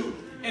Institute,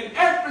 in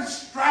every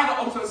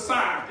strata of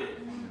society.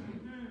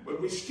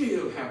 But we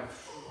still have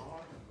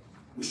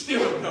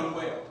done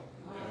well.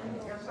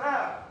 Yes,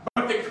 sir.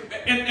 But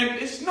and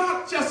it's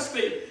not just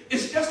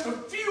it's just a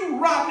few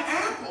rotten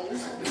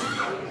apples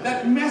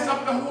that mess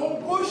up the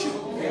whole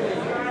bushel.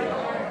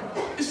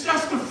 It's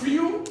just a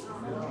few,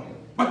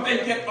 but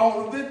they get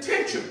all of the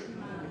attention.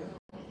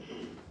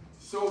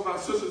 So, my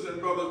sisters and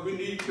brothers, we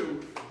need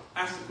to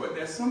ask the question.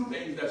 There's some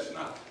things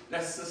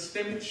that's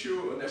systemic,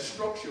 sure, that's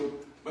structural,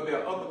 but there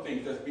are other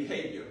things that's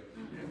behavior.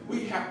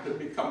 We have to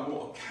become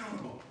more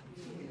accountable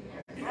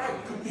in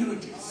our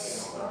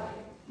communities.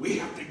 We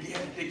have to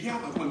get it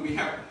together when we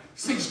have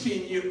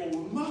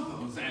 16-year-old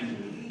mothers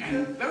and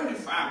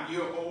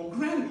 35-year-old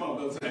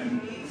grandmothers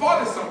and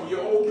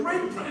 40-some-year-old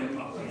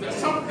great-grandmothers. There's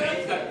some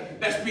things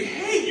that's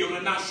behavioral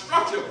and not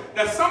structural.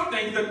 There's some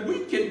things that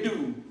we can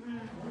do.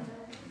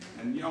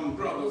 And young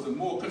brothers are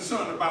more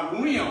concerned about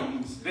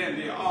rims than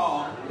they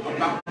are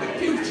about the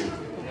future.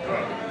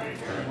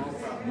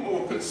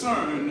 More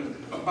concerned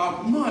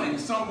about money.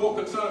 Some more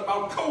concerned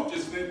about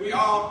coaches than we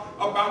are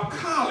about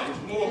college.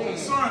 More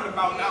concerned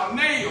about our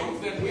nails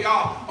than we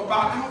are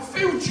about our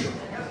future.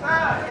 Yes,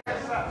 sir.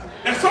 Yes, sir.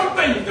 There's some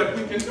things that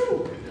we can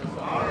do.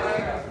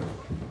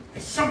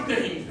 There's some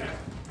things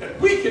that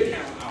we can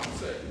handle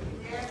ourselves.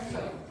 Yes,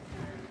 sir.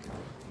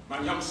 My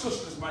young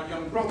sisters, my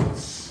young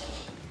brothers,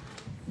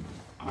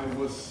 I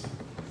was,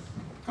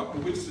 a couple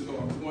of weeks ago,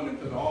 I was going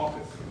into the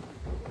office,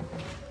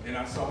 and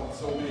I saw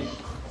so many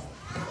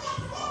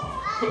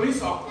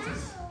police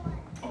officers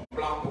a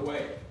block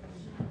away.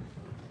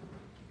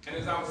 And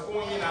as I was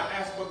going in, I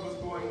asked what was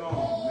going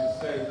on. They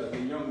said that the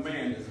young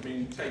man is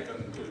being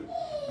taken to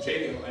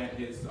jail and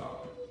his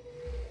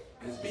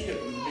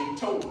vehicle is being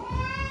towed.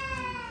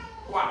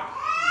 Why?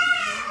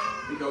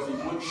 Because he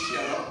wouldn't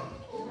shut up.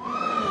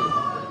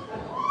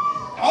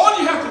 All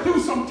you have to do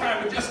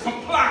sometimes is just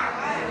comply.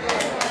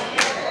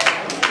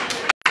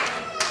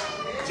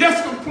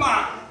 Just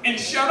comply and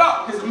shut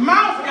up. His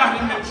mouth got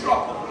him in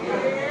trouble.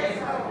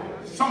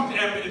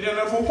 And then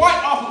if a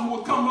white officer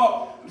will come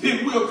up,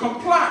 then we'll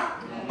comply.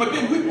 But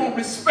then we won't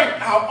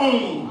respect our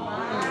own.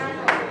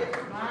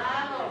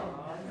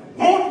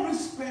 Won't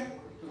respect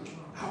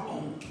our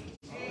own.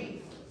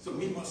 So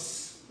we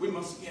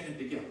must get it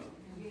together.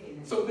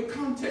 So the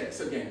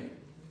context again.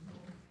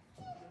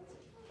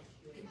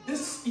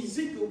 This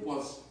Ezekiel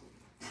was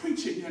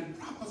preaching and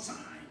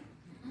prophesying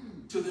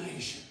to the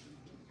nation.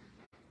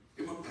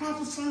 They were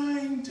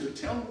prophesying to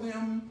tell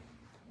them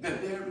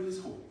that there is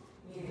hope.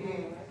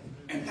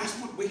 And that's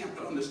what we have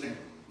to understand,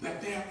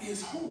 that there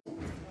is hope.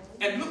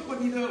 And look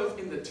what he does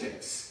in the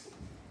text.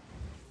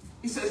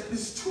 He says,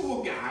 this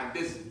tour guide,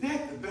 this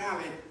Death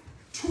Valley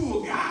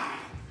tour guide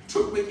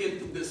took me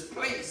into this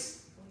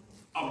place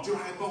of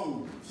dry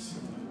bones.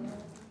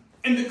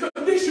 And the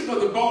condition of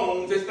the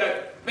bones is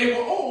that they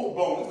were old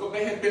bones, because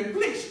they had been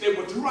bleached. They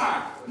were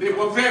dry. They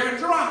were very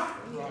dry.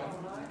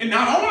 And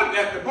not only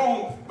that, the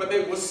bones, but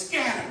they were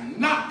scattered,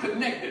 not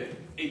connected,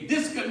 a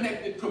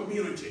disconnected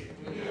community.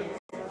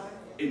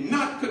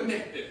 Not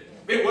connected.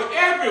 They were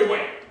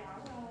everywhere.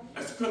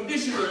 That's the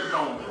condition of the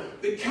bone.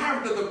 The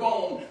character of the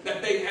bone,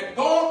 that they had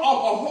gone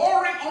off a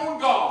whoring on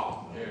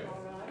God.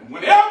 And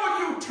whenever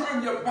you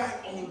turn your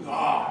back on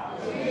God,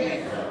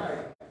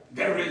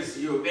 there's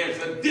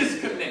a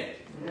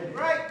disconnect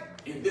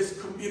in this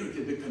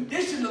community. The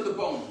condition of the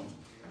bones.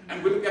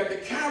 And we look at the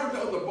character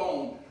of the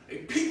bone.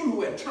 People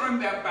who had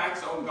turned their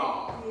backs on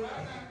God.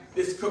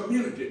 this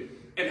community.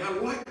 And I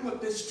like what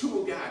this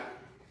tour guide,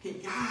 he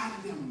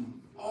guided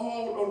them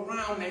all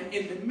around and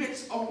in the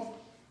midst of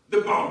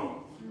the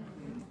bone.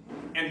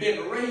 And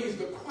then raised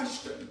the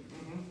question,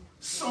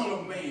 Son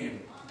of man,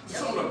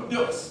 son of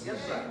dust,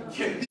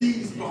 can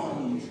these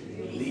bones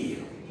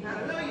live?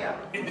 Hallelujah.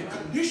 In the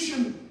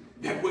condition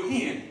that we're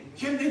in,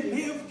 can they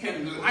live?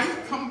 Can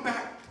life come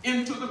back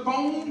into the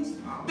bones?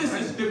 This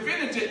is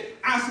divinity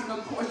asking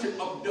a question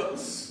of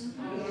dust.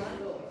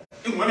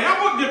 And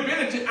whenever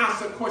divinity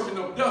asks a question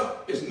of dust,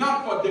 it's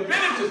not for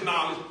divinity's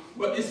knowledge,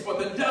 but it's for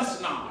the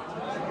dust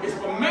knowledge. It's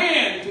for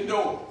man to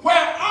know,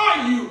 where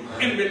are you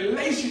in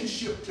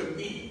relationship to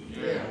me?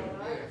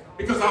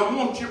 Because I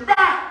want you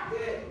back.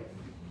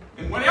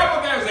 And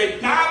whenever there's a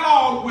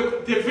dialogue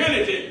with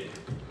divinity,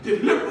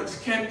 deliverance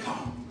can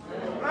come.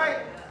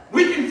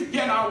 We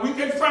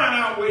can find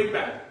our way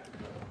back.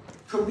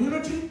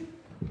 Community,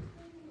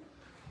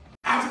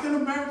 African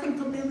American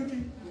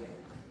community,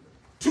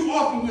 too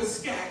often we're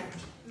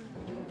scattered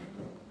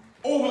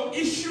over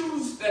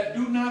issues that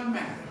do not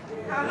matter.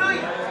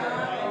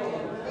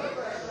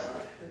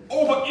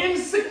 Over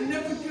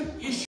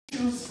insignificant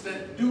issues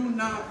that do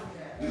not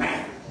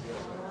matter.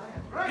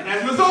 And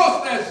as a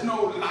result, there's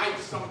no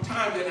life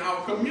sometimes in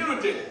our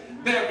community.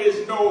 There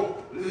is no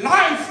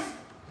life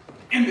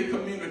in the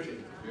community.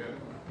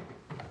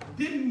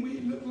 Didn't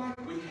we look like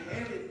we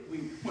had it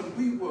when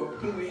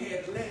we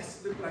had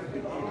less? Look like we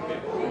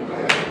had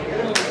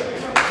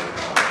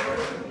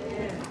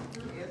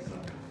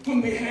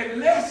When we had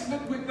less,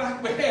 look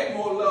like we had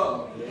more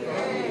love.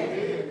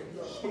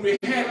 When we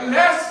had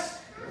less,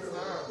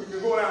 we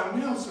could go down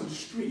Nelson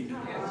Street,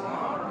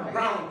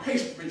 around a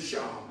pastry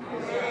shop.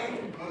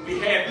 When we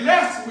had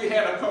less, we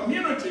had a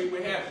community,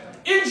 we had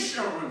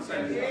insurance,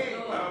 and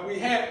we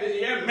had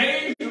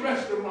maids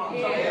restaurants.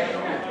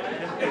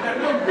 And that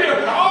little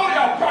building, all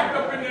y'all packed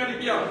up in there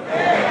together.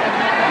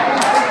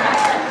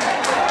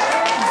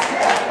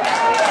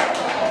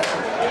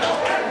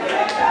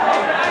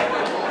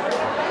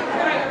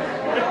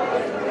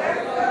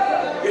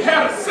 We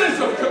had a sense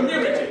of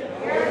community.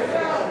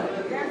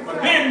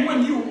 But then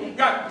when you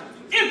got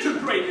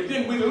integrated,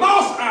 then we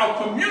lost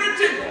our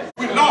community,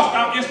 we lost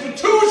our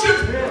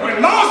institutions, we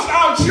lost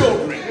our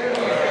children.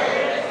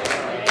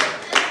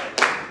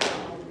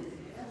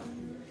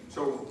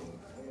 So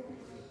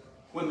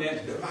when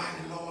there's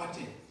divided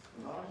loyalty,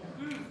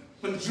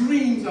 when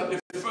dreams are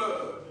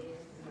deferred,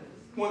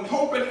 when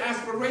hope and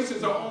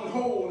aspirations are on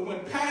hold, when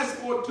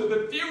passport to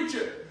the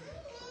future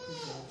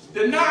is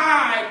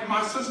denied,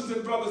 my sisters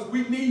and brothers,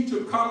 we need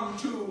to come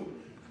to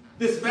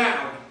this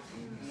valley.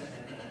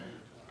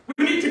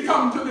 We need to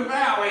come to the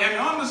valley and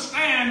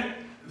understand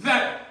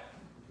that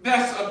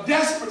that's a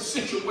desperate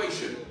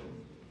situation.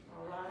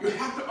 You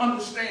have to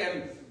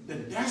understand the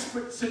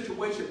desperate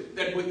situation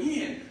that we're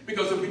in,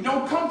 because if we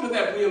don't come to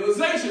that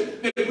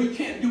realization, then we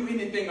can't do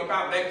anything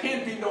about it. There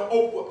can't be no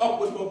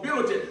upward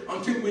mobility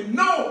until we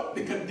know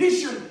the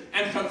condition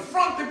and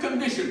confront the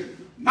condition,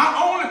 not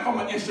only from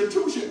an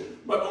institution,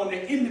 but on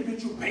an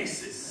individual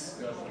basis.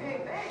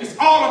 It's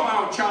all of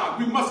our child.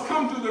 We must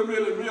come to the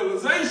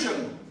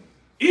realization,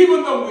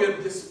 even though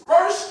we're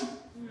dispersed,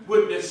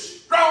 we're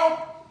distraught,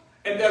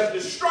 and there's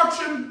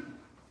destruction,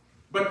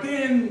 but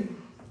then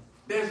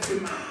there's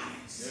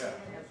demise.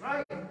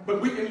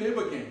 But we can live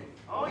again.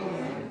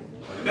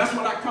 And that's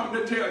what I come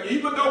to tell you.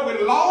 Even though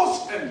we're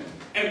lost and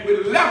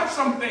we left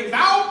some things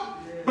out,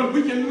 but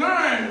we can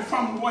learn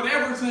from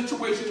whatever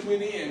situation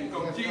we're in,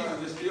 because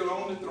Jesus is still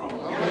on the throne.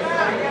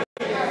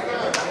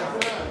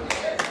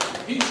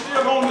 He's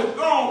still on the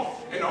throne,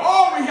 and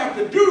all we have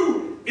to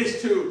do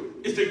is to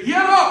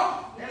get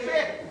up,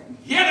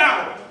 get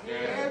out,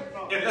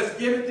 and let's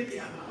get it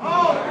together.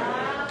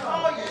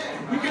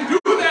 We can do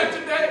that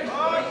today.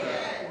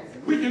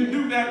 We can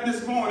do that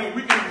this morning.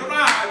 We can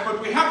thrive,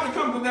 but we have to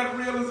come to that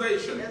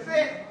realization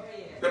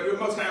that we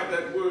must have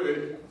that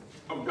word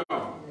of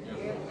God.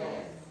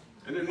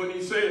 And then when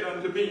he said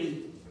unto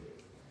me,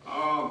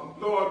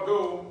 Lord,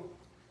 go,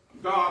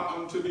 God,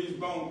 unto these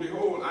bones,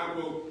 behold, I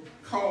will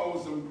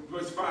cause them,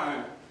 verse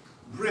 5,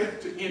 breath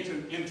to enter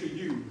into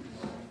you,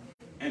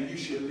 and you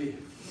shall live.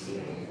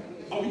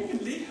 Oh, you can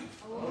live.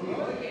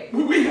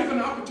 We have an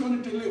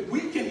opportunity to live.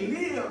 We can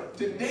live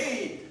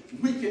today.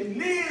 We can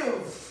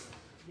live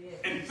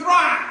and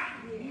thrive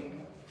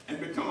and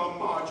become a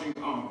marching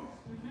army.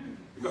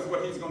 Because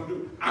what he's going to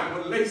do, I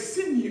will lay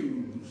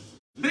sinews,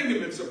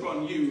 ligaments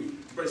upon you,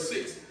 verse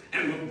 6,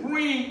 and will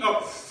bring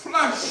up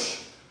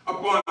flesh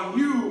upon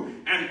you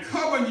and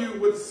cover you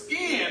with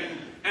skin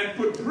and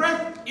put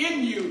breath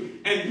in you,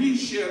 and ye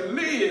shall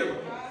live.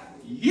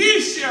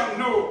 Ye shall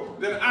know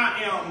that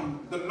I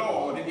am the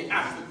Lord. And he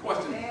asked the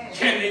question,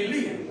 can they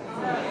live?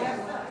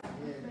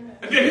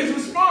 And then his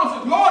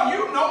response is, Lord,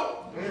 you know.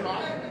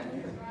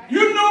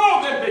 You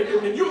know that they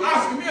can live. You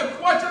asking me a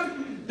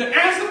question, the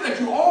answer that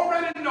you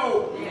already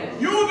know.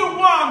 You're the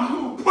one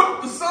who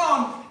put the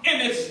sun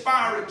in its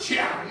spiral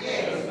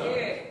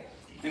chariot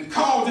and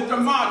caused it to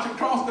march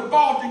across the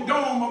vaulting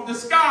dome of the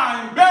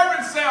sky and bury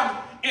itself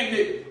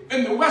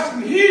in the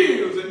western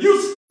hills. And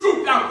you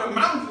scooped out the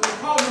mountains and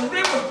caused the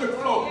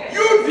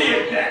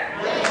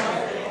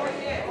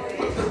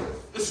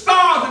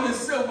stars in his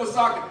silver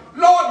socket.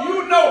 Lord,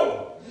 you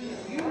know.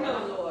 You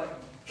know, Lord.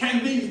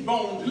 Can these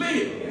bones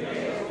live?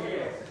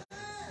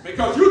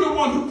 Because you're the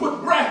one who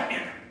put breath in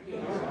them.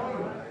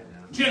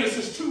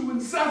 Genesis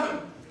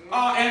 2:7.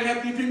 And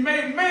after he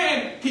made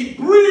man, he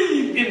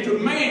breathed into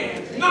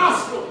man's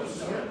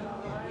nostrils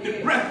the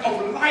breath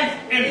of life,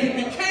 and he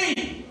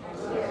became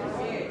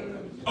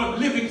a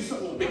living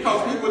soul,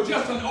 because he was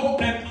just an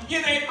old and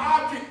innate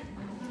object.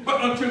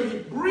 But until he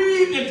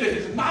breathed into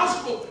his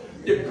nostrils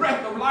the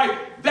breath of life,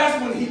 that's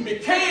when he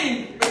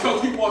became,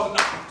 because he was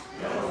not.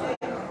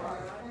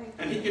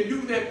 And he can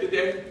do that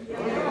today.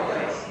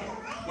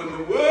 When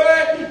the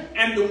word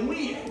and the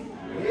wind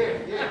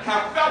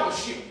have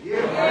fellowship,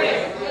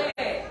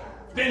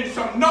 then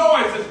some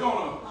noise is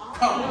going to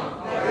come.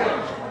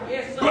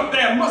 But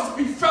there must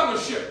be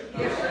fellowship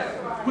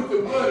with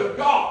the word of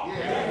God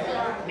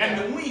and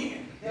the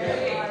wind.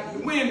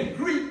 The wind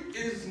Greek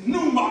is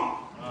pneuma.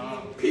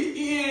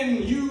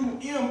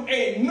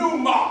 P-N-U-M-A,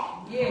 pneuma.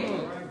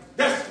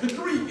 That's the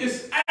Greek.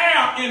 It's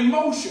air in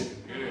motion.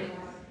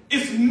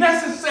 It's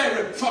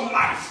necessary for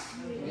life.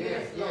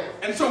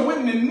 And so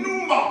when the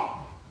pneuma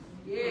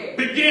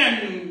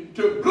begin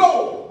to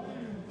blow,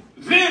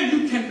 then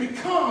you can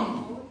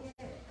become,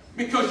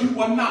 because you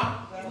were not.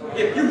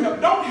 If you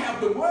don't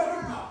have the word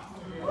of God,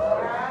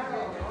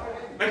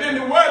 and then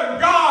the word of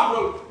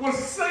God will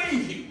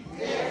save you.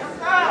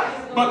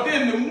 But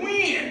then the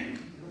wind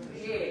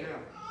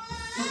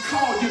will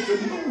cause you to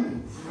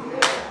move,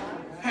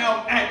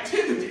 have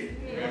activity.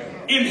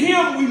 In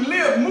him we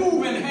live,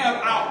 move, and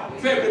have our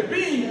very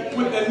being.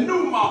 With the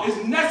pneuma is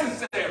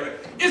necessary.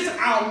 It's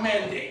our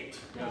mandate.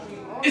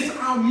 It's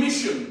our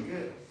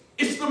mission.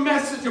 It's the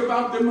message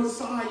about the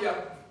Messiah.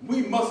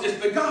 It's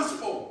the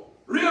gospel.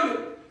 Really,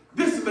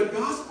 this is the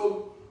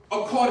gospel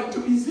according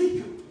to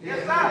Ezekiel.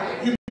 Yes, sir.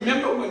 You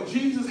remember when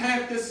Jesus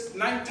had this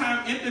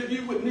nighttime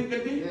interview with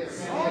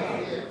Nicodemus?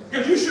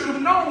 Because you should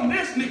have known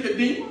this,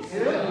 Nicodemus.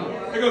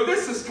 Because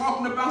this is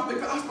talking about the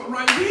gospel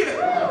right here.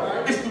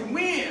 It's the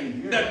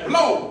wind that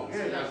blows.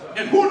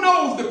 And who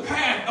knows the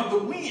path of the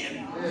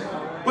wind?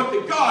 But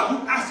the God,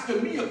 you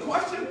asking me a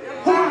question?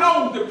 Who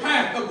knows the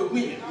path of the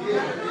wind?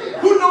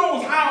 Who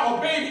knows how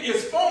a baby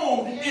is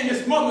formed in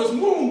his mother's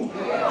womb?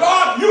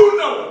 God, you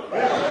know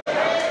it.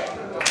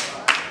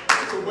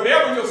 So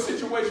whatever your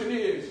situation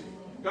is,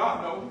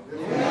 God knows.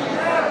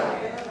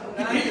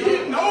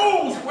 He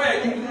knows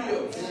where you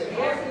live.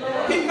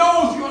 He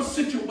knows your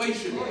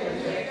situation.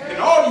 And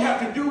all you have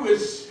to do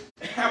is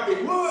have the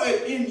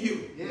word in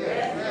you.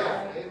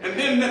 And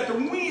then let the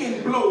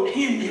wind blow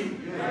in you.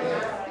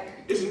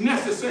 It's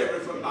necessary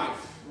for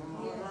life.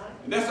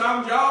 And that's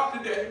our job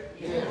today.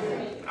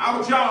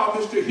 Our job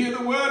is to hear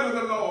the word of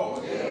the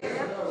Lord.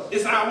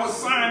 It's our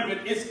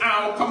assignment. It's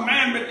our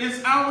commandment.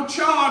 It's our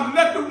charge.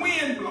 Let the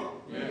wind blow.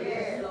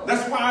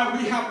 That's why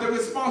we have the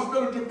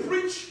responsibility to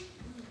preach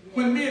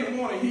when men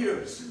want to hear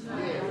us.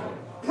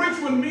 Preach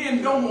when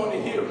men don't want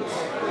to hear us.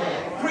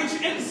 Preach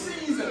in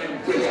season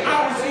and preach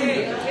out of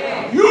season.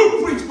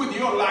 You preach with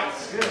your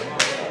life.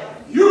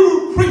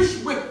 You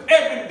preach with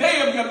every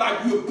day of your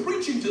life. You're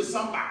preaching to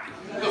somebody.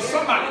 Because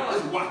somebody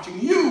is watching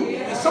you.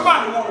 And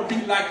somebody want to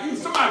be like you.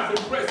 Somebody's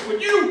impressed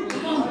with you.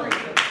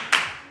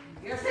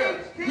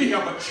 We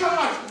have a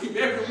charge to keep.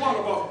 Every one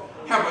of us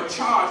have a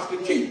charge to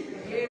keep.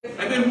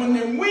 And then when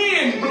the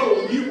wind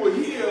blows, you will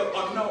hear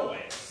a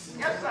noise.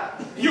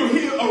 You'll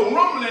hear a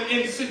rumbling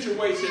in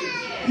situation.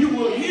 You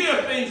will hear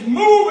things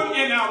moving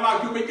in our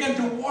life. You begin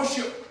to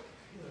worship.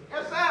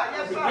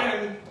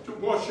 Begin to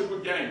worship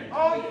again.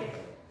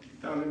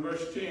 Down in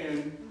verse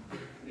 10,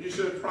 he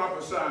said,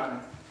 prophesy.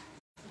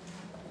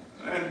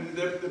 And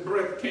the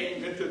breath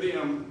came into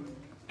them,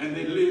 and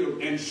they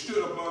lived and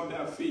stood upon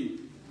their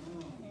feet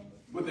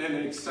with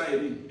an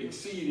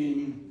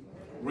exceeding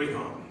great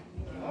army.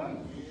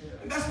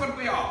 And that's what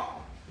we are.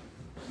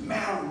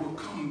 Marrow will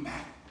come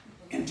back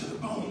into the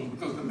bone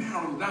because the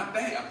marrow is not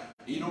there.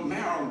 You know,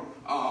 marrow,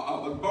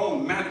 the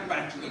bone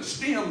manufactures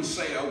stem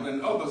cells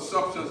and other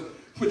substance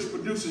which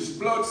produces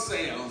blood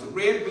cells,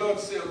 red blood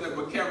cells that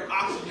will carry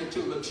oxygen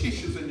to the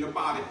tissues in your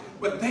body.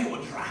 But they were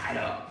dried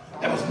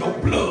up. There was no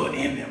blood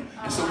in them.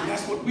 And so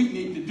that's what we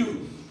need to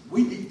do.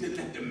 We need to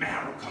let the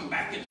marrow come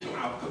back into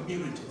our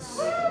communities.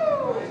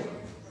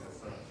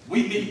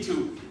 We need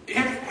to,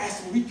 every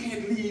aspect, we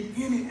can't leave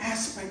any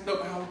aspect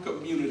of our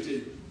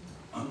community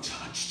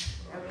untouched.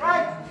 That's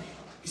right.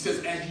 He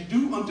says, as you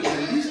do unto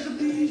the least of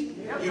these,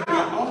 you do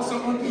also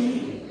unto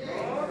me.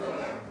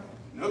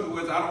 In other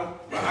words,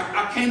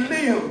 I can't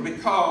live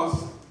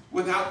because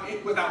without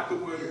the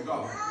word of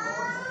God.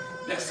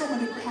 There's so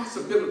many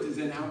possibilities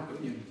in our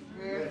community.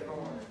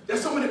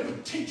 There's so many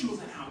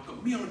potentials in our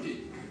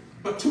community,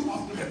 but too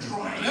often they're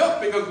drying up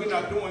because we're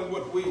not doing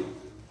what we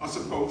are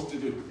supposed to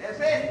do. That's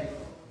it.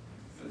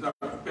 As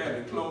I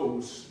prepare to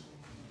close,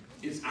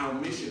 it's our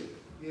mission.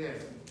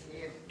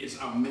 It's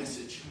our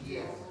message.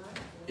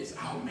 It's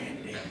our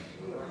mandate.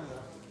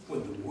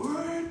 When the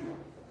word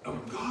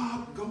of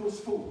God goes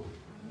forth,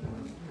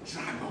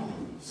 dry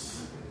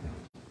bones,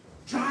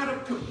 dried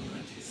up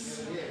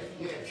communities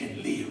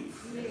can live.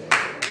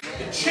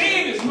 The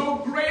chain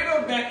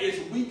that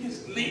is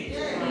weakest link.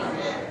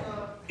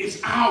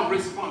 It's our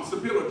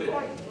responsibility.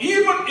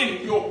 Even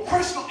in your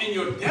personal, in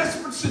your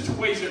desperate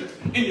situation,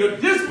 in your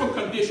dismal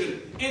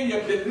condition, in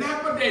your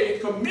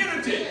dilapidated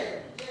community,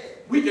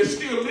 we can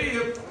still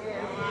live.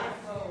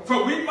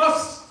 For we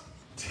must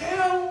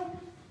tell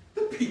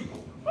the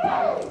people.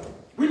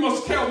 We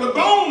must tell the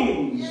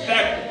bones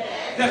that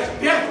that's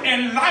death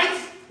and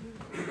life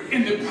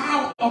in the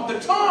power of the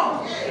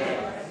tongue.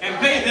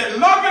 And they that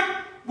love it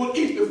will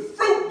eat the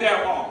fruit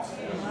thereof.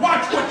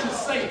 Watch what you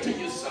say to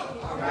yourself.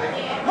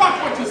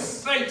 Watch what you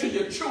say to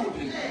your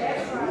children.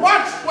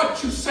 Watch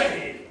what you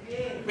say,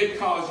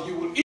 because you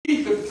will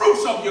eat the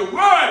fruits of your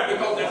word,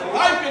 because there's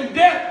life and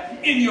death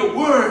in your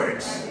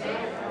words.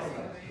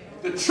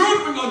 The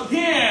children,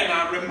 again,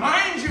 I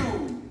remind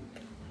you,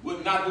 will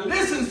not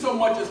listen so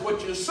much as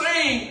what you're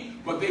saying,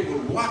 but they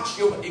will watch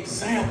your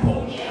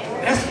example.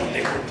 That's what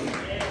they will do.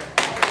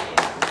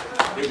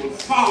 They will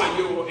follow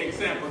your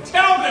example.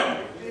 Tell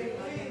them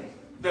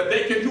that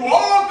they can do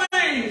all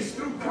things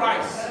through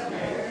Christ.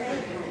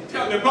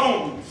 Tell their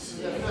bones.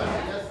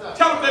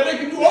 Tell them that they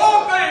can do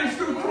all things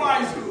through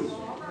Christ who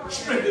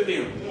strengthens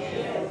them.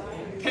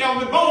 Tell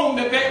the bone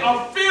that they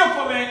are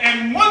fearfully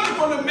and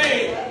wonderfully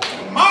made.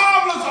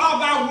 Marvelous are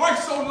thy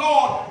works, O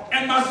Lord,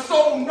 and my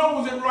soul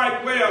knows it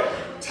right well.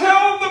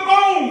 Tell the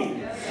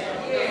bones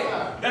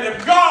that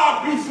if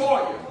God be for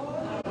you,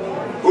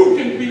 who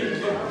can be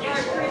against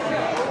you?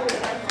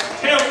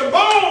 Tell the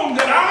bone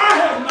that I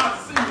have not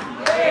seen,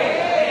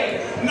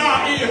 nor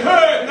ear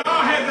heard, nor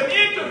has it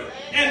entered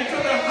into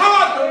the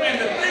heart of man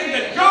the thing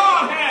that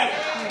God has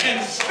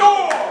in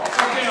store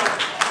for them.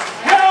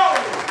 Tell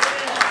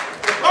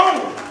the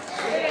bone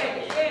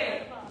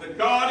that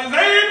God is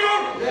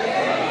able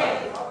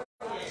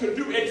to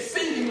do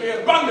exceedingly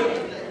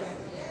abundantly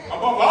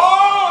above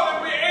all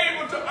that we're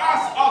able to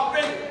ask or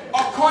think,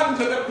 according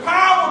to the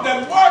power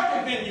that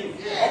worketh in you,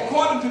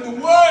 according to the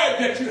word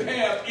that you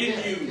have in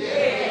you.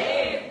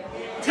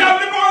 Tell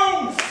the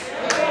bones.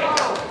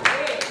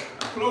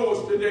 I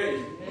close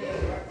today.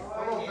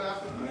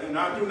 And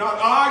I do not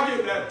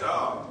argue that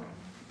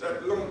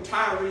that little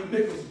Tyree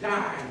Nichols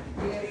died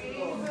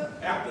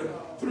after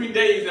 3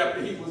 days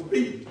after he was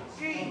beaten.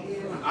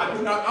 I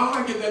do not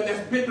argue that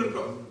that's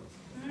biblical,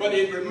 but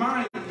it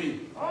reminds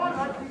me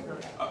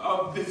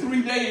of the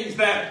 3 days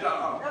that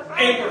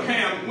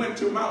Abraham went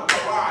to Mount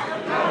Moriah.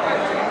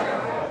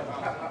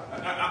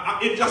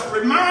 It just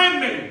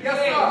reminds me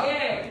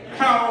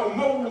how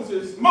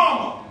Moses'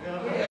 mama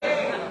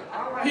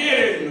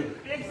hid him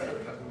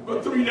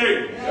for 3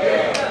 days.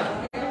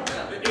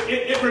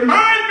 It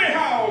reminds me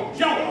how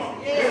Jonah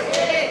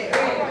hid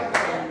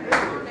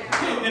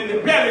in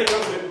the belly of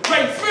the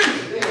great fish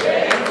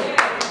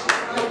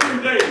for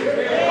 3 days.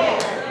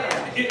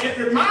 It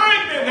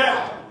reminds me that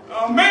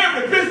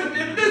Mary visited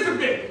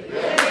Elizabeth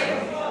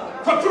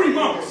for 3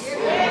 months.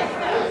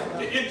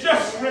 It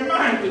just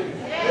reminded me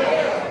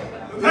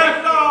that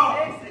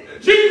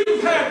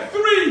Jesus had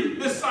 3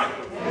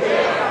 disciples.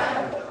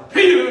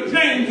 Peter,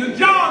 James, and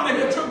John that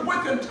he took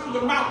with him to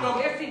the Mount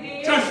of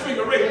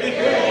Transfiguration.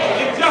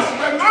 It just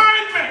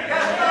reminds me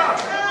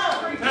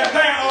that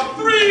there are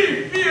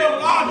 3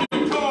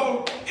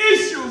 theological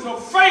issues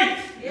of faith.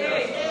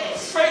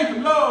 Faith,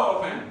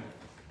 love, and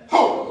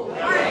hope.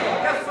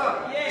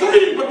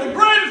 3, but the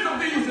greatest of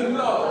these is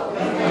love.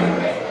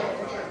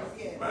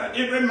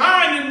 It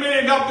reminded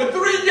me of the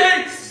 3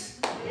 gates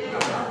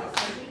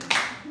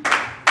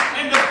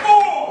and the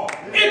 4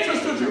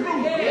 entrances to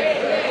Jerusalem.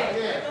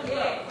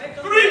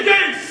 3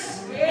 gates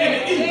in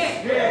the east,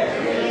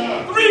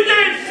 3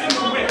 gates in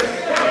the west,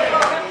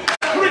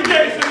 3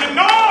 gates in the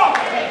north,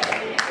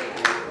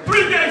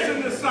 3 gates in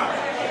the south.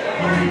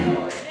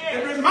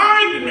 It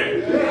reminded me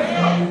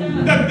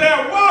that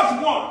there was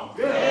one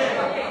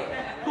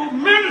who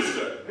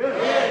ministered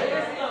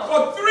for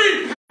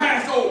 3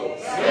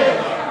 Passovers.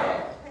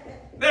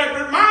 That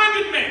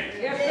reminded me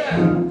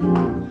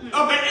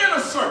of the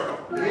inner circle.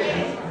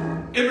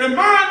 It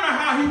reminded me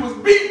how he was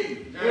beaten.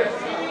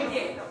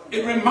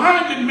 It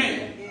reminded me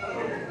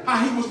how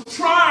he was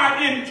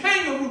tried in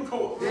kangaroo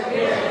court.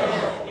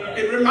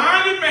 It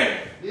reminded me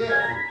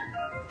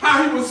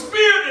how he was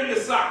speared in the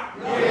side.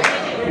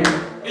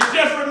 It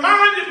just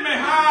reminded me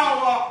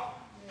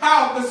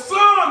how the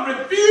sun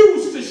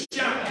refused to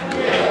shine.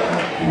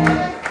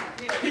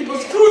 He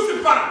was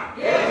crucified.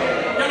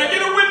 Can I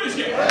get a witness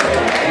here?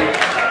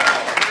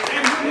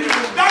 And when he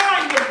was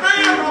dying, the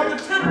veil of the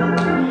temple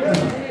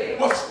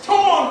was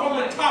torn from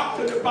the top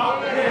to the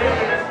bottom.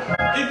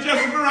 It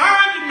just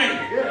reminded me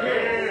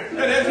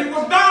that as he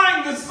was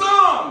dying, the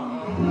sun,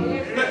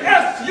 the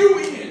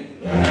S-U-N,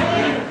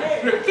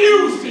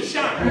 refused to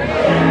shine.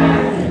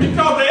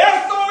 Because the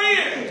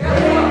S-O-N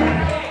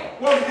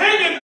was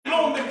hanging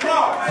on the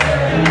cross.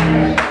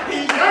 He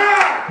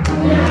died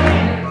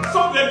so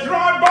that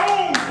dry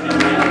bones,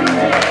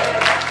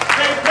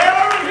 they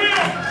buried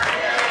him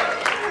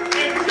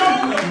in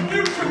Joseph's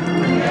future.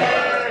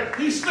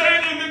 He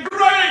stayed in the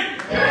grave.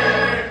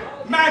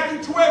 Matthew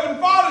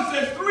 12:40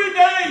 says 3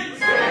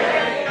 days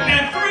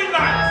and 3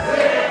 nights.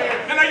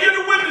 And I get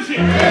a witness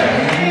here.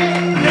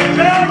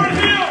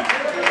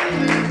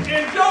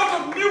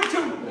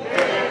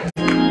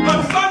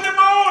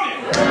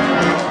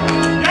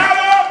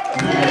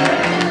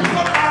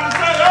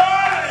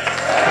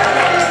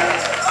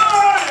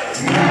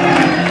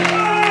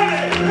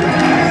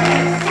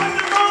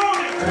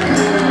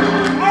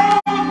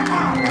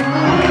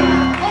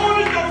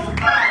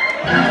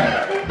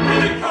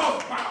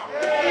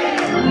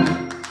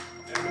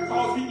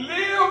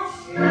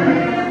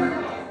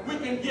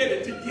 get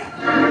it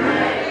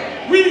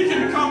together. We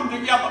can come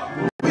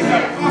together. We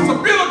have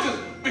possibilities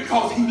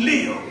because he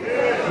lives.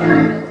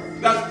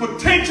 There's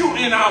potential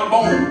in our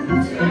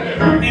bones,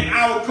 in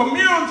our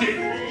community.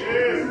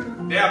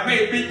 There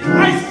may be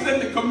crises in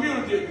the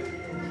community,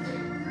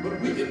 but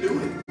we can do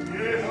it.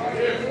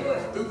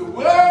 Through the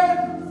word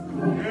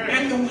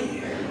and the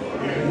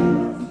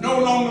wind. No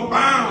longer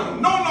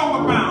bound, no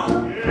longer bound,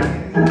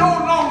 no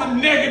longer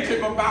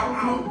negative about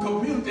our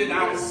community and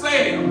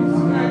ourselves.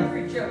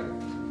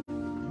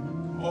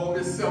 All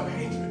this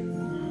self-hatred.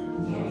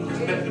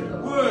 Just let the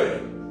word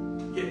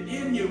get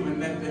in you and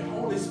let the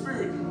Holy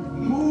Spirit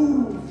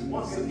move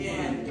once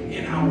again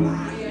in our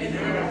lives, in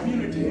our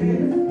community.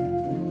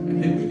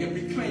 And then we can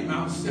reclaim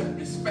our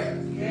self-respect.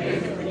 We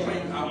can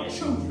reclaim our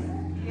children.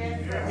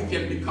 We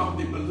can become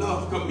the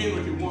beloved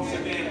community once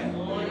again.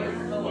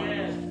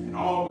 And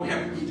all we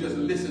have to do is just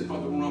listen for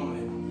the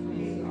rumbling.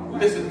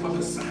 Listen for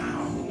the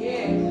sound.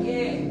 It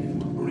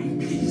will bring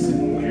peace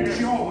and bring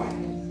joy.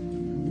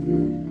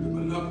 The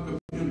beloved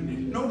community.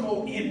 No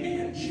more envy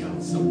and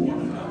jealous of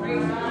one another.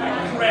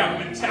 Like crab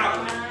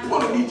mentality.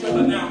 Pulling each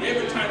other down.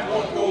 Every time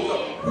one goes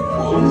up, we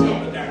pull each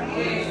other down.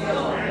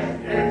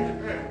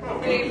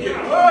 Get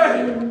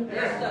word.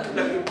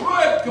 Let the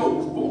word go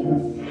forth.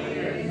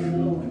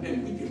 And then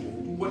we can,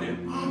 what an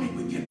army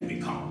we can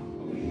become.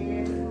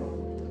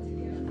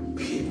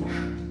 People,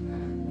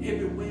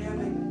 everywhere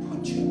they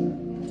put you,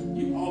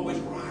 you always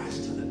rise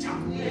to the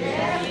top.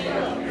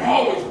 You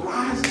always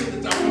rise to the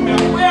top. No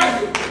matter where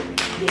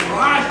you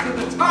rise to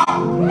the top.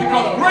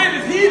 Because great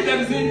is he that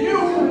is in you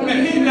than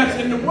he that's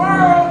in the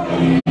world.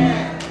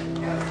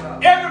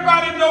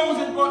 Everybody knows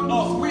it but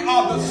us. We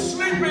are the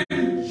sleeping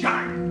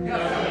giant.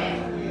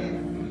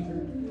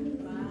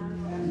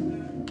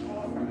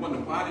 You wonder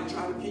why they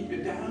try to keep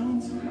you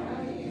down?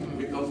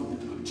 Because of the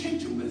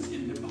potential that's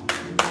in the body.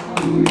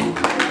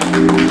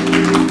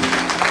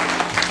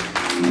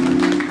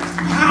 There's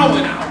power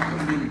in our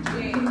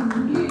community.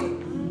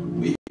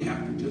 We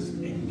have to just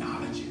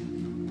acknowledge it.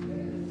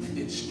 And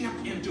then step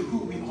into who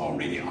we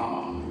already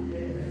are.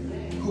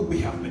 Who we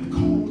have been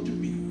called to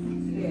be.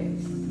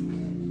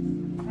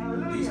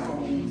 These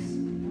bones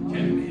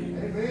can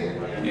live.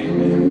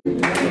 Amen.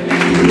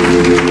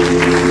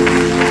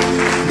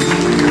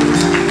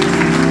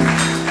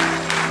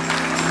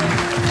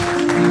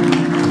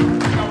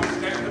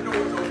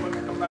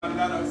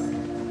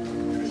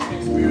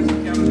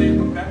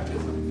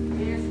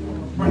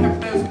 Perhaps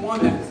there's one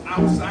that is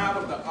outside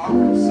of the ark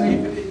of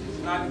safety, is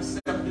not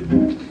accepted.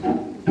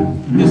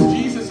 This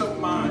Jesus of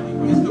mine,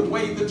 who is the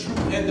way, the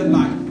truth, and the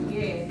life.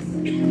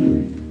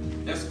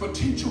 There's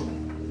potential,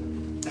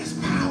 there's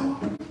power,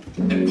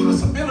 and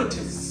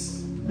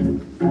possibilities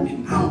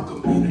in our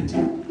community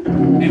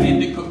and in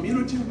the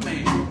community of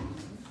man.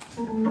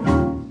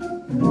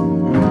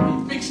 He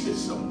fixed it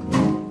so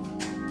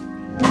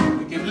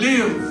we can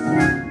live.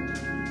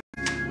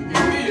 We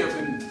can live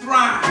and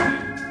thrive.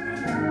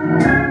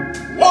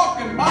 Walk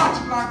and march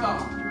like a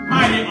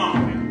mighty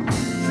army.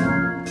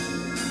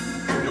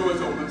 The door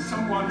is open.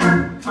 Someone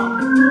come.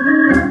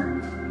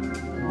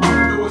 The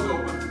door is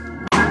open.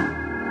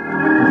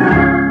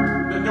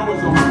 The door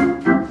is open.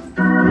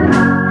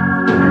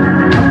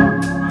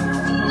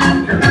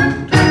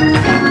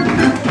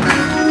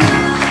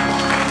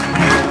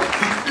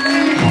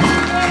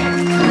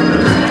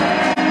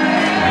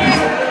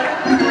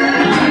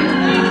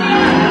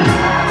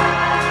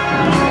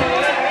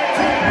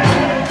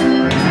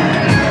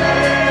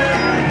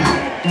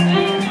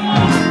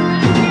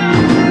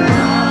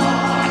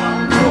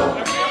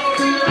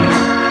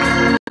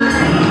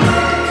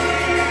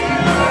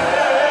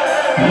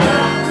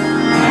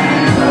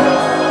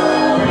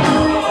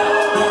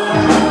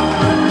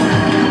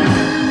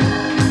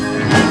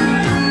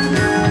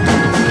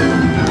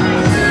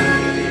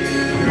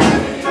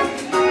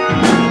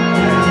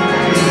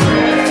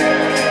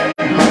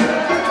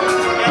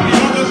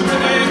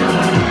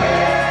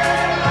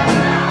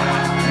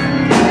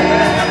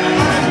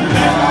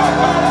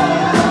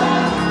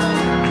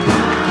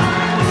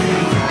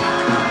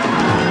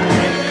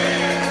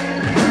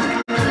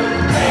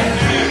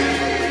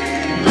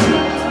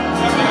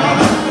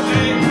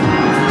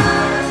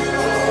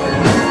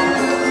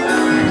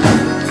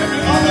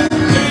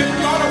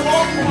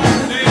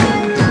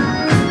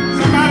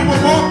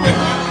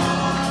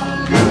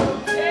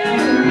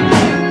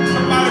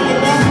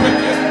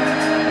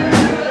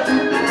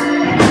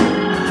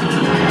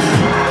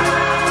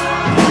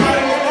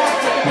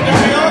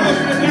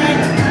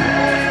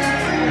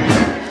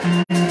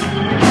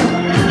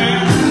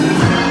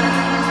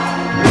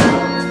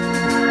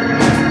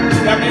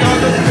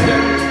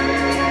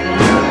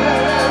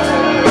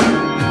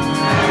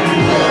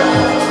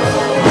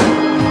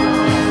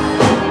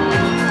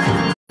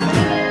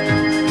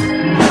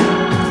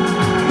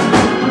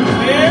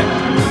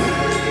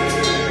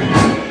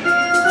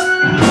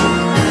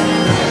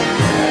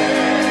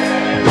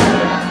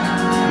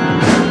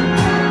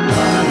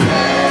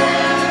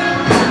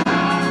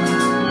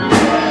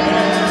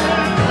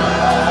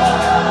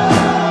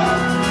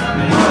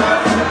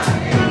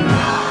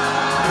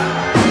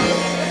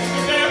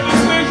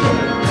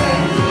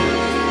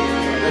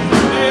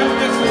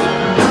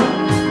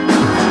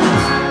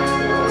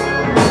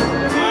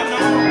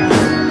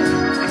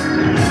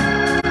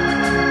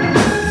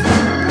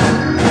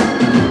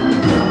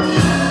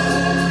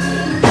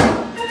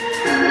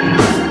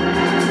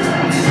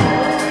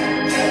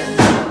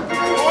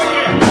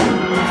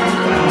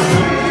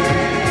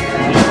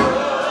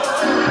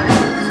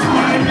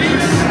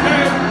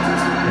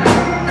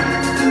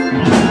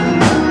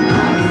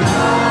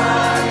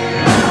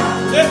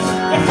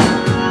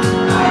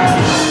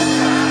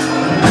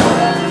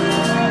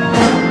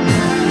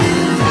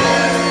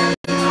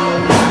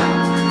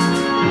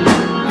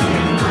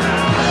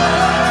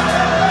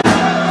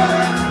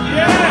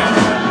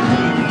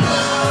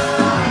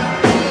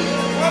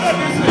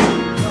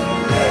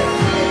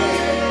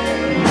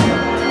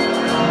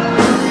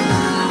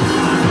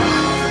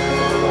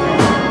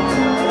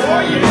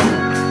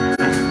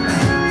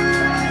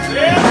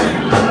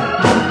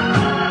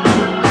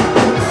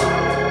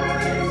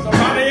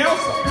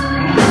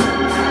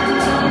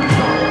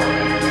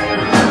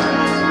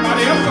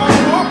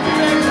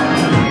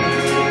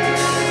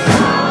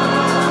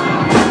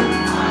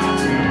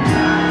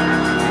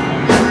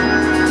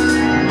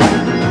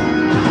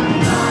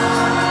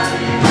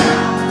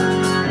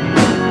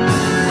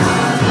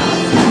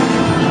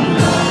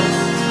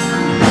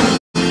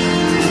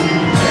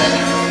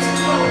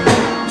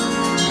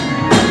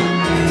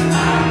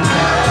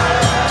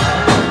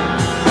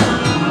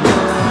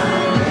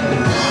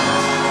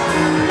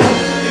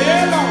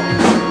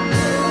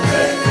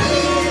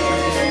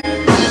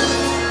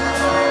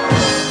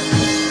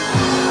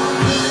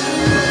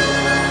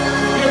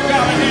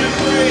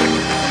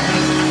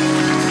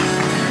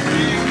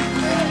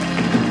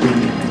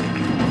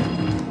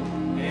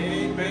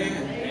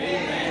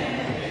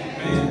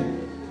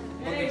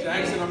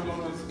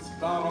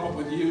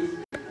 God with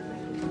you.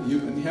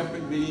 You've been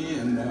helping me,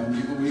 and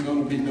we're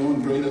going to be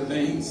doing greater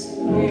things.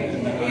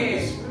 And I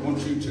just want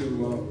you to,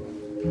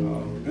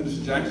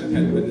 Minister Jackson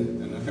has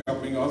been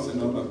helping us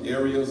in other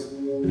areas,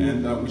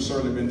 and we've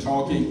certainly been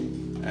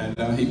talking, and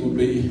he will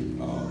be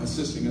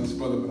assisting us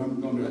further. But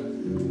I'm going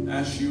to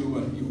ask you,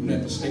 you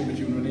have a statement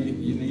you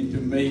need to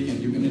make, and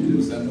you can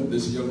introduce. I know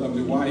this is your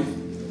lovely wife,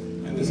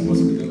 and this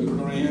must be a little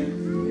grand.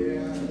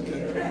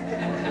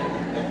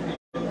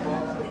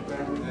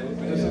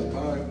 This is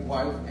my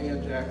wife,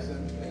 Ann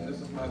Jackson, and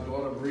this is my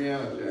daughter,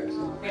 Brianna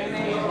Jackson.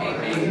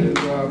 This is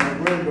my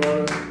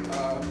granddaughter,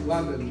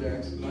 London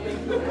Jackson.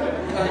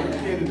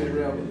 Kennedy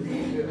Rebel.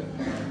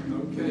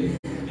 Okay.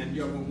 And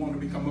you ever want to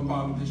become a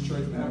part of this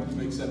church now that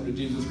you've accepted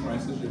Jesus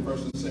Christ as your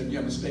personal Savior? You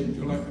have a statement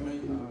you'd like to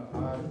make?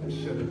 I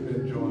should have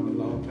been joined a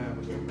long time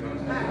ago.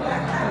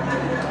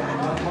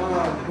 My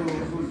mom,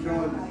 who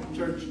joined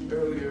church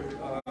earlier,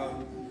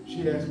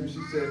 she asked me,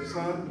 she said,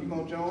 son, you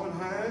going to join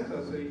Hines?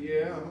 I said,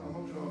 yeah, I'm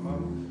going to join,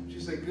 Mama. She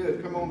said,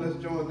 good, come on, let's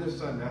join this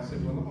Sunday. I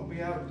said, well, I'm going to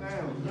be out of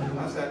town.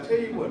 I said, I tell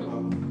you what,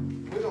 Mama,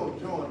 we're going to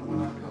join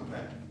when I come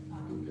back.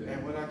 Okay. And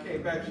when I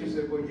came back, she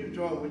said, well, you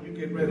join when you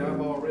get ready. I've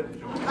already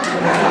joined.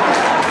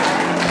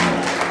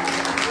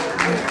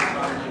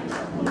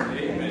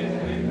 Amen.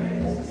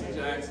 Amen. Sister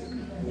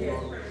Jackson.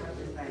 Okay.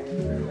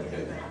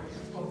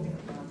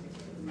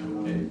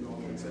 Okay, go on,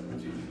 accept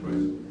Jesus Christ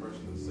as your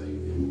personal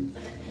Savior.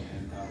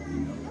 And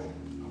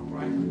all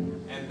right.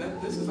 And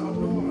this is our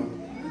daughter.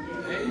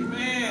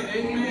 Amen.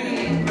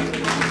 Amen.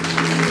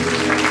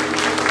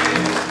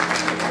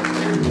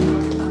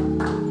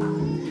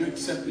 You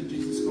accepted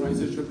Jesus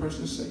Christ as your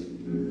personal Savior.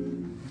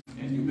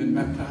 And you've been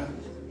baptized.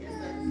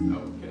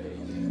 Okay.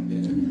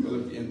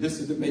 And this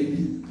is the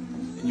baby.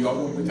 And you all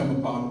will become a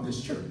part of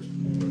this church.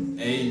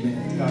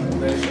 Amen. God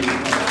bless you.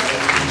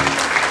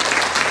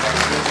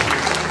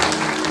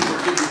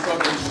 We'll give you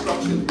further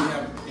instructions. We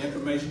have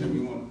information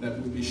that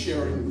we'll be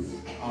sharing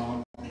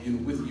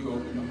with you,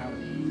 how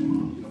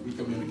we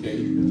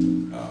communicate.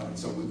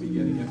 So we'll be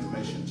getting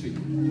information to you.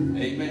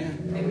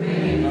 Amen.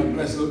 Amen. God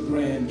bless little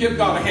grand. Give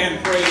God a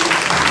hand praise.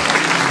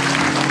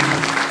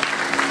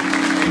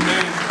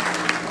 Amen.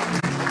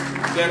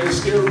 There is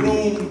still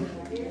room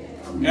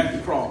at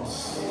the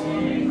cross.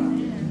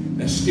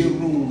 There's still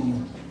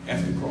room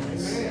at the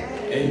cross.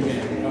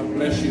 Amen. God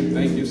bless you.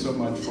 Thank you so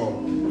much for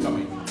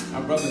coming.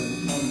 Our brothers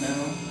will come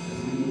now as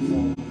we move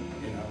forward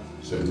in our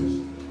service.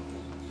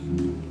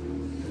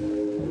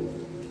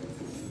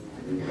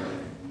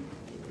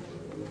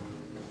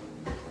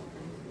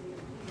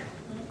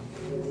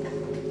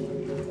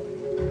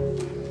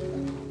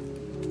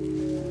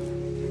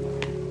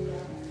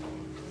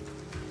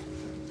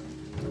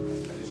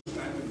 It's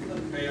time to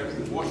prepare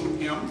to worship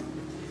Him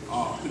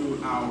through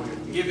our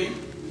giving.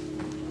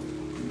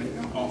 Make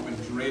our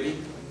offerings ready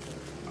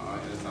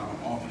as our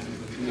offerings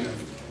are in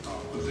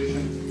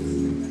position.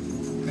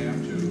 Prepare to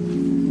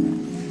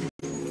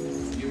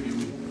give you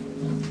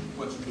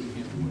what's good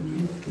Him.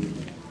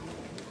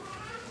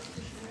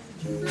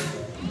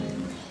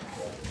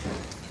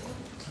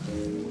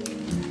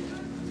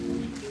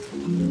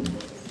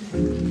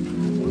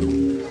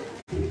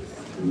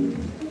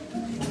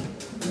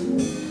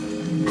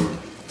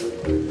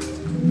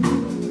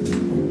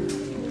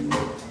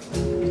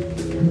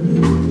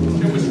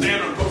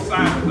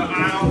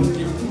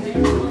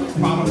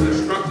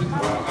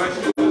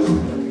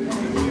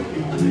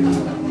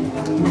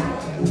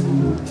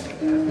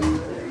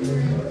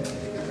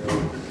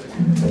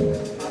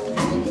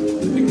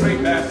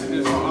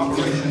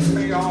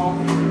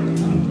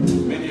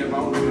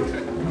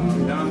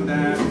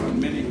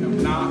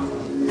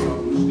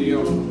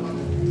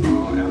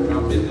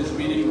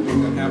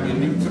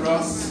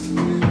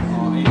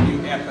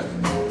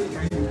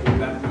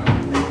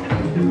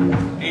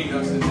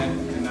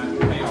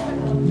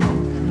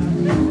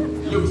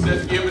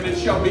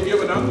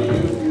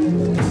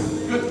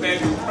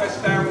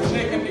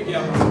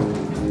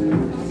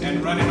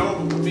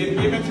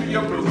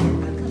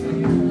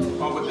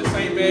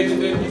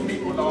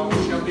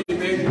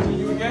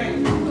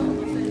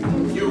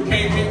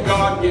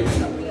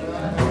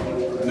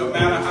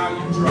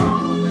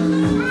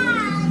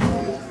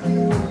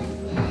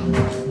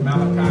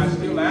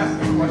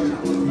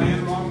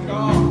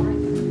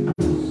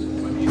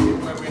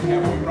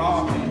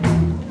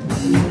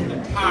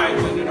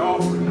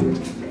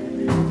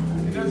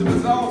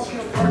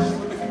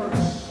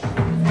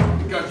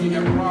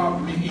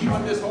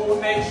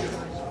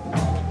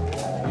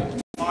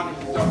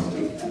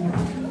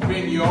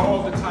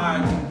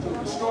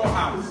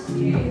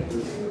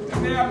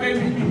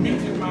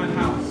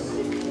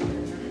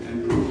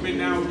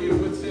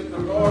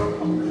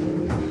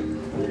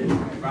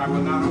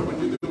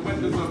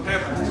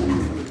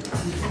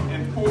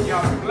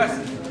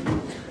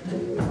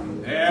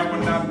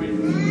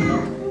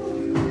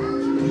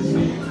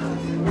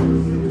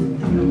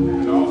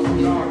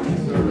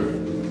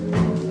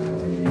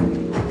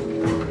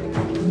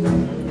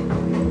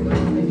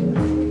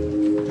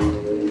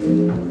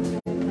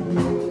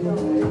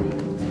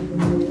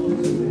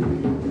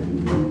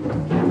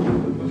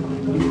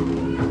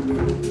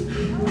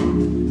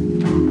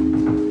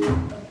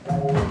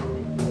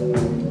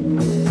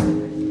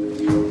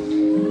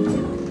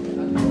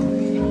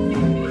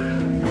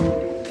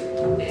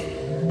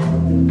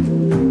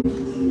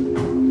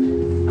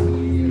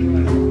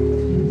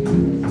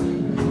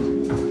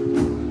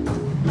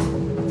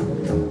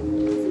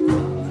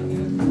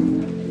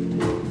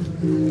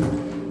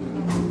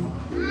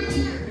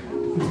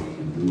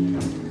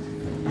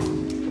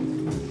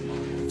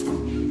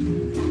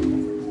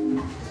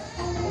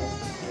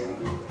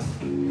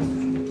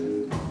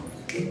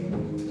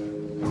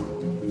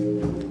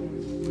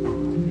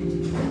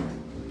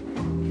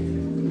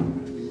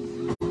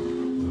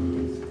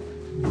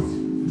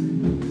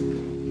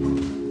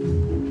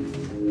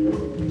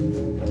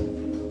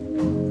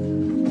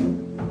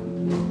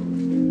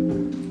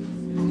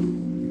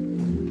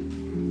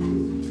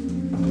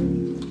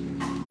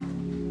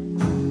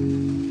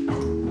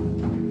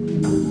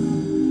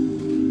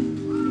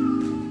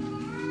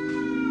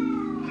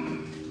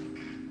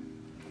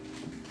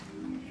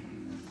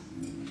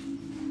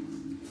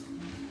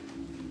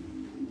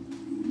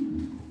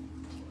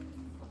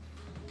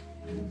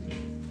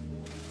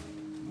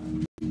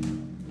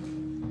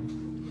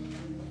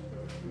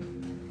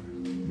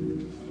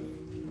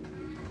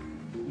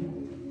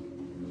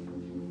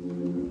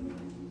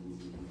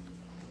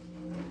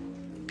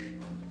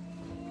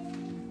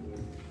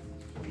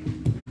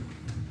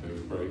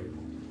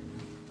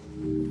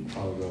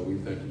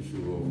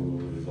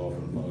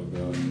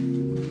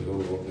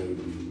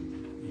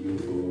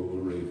 beautiful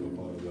array for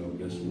Father God.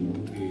 Bless the one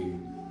who gave,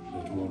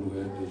 bless the one who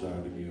has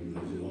desire to give.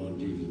 Bless it on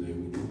Jesus' name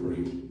we do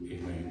pray.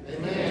 Amen.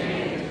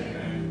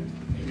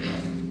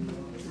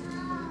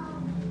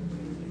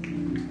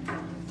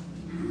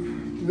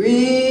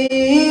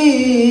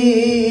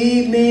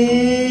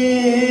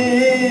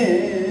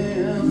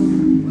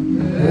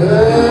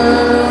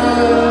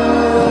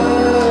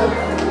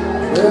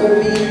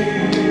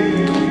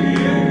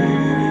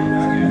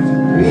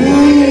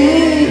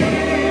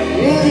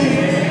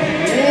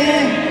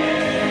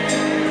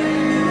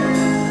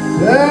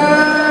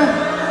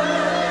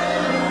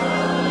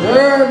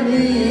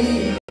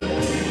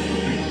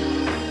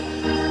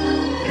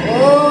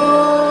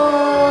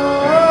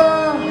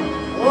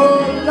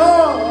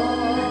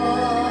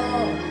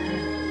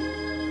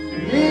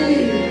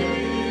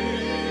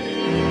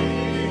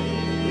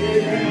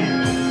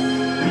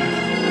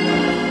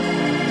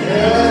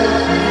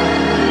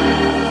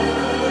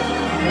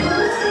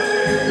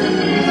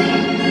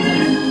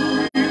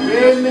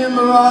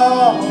 Remember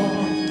all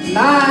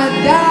my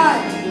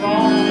dying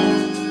wrong,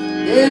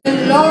 in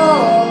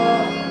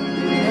Lord,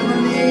 remember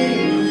me.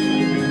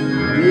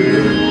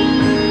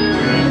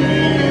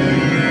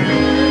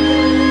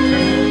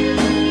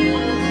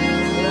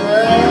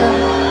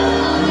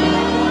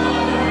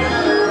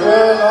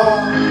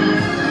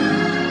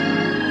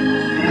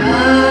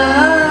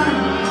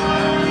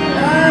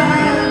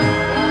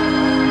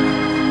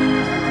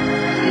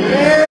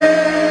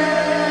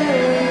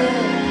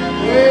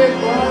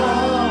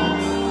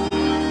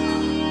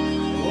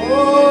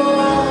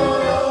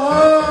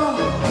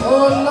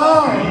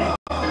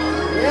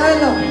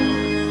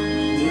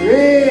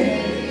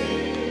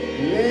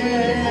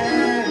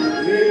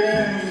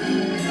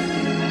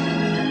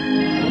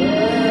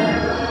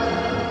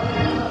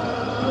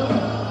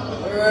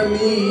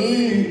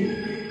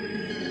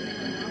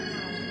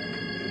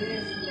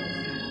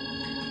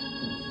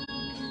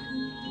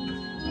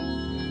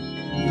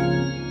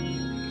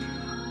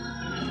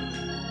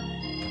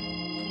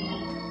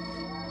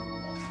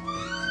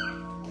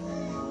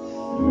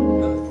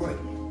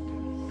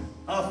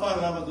 Our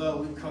Father, our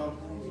God, we come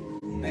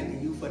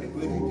thanking you for the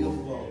greatest gift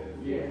of all.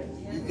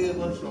 You gave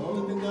us your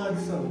only begotten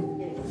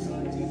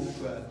Son, Jesus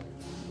Christ.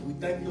 We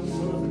thank you,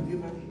 Lord, for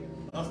giving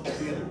us the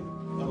gift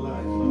of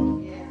life,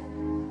 Father.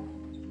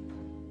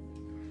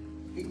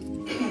 He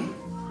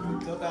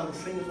took our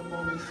sins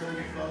upon his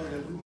shoulders, Father,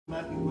 that we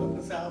might be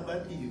reconciled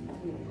back to you.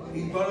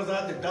 He brought us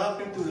out the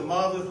darkness through the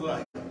marvelous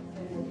light,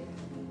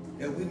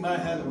 that we might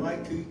have the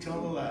right to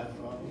eternal life,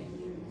 Father.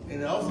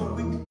 And also,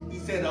 he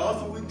said,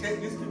 also we take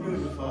this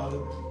communion, Father,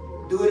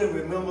 do it and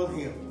remember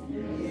him.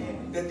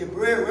 That the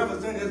bread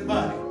represents his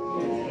body.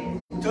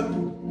 He took the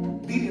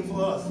beating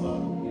for us,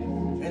 Father.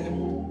 And the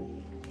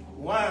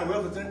wine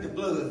represents the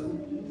blood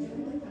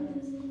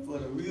for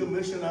the real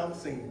mission of our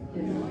sin.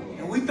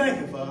 And we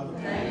thank you, Father.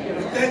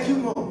 We thank you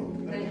more.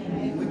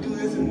 We do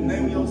this in the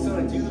name of your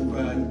Son, Jesus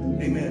Christ.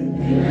 Amen.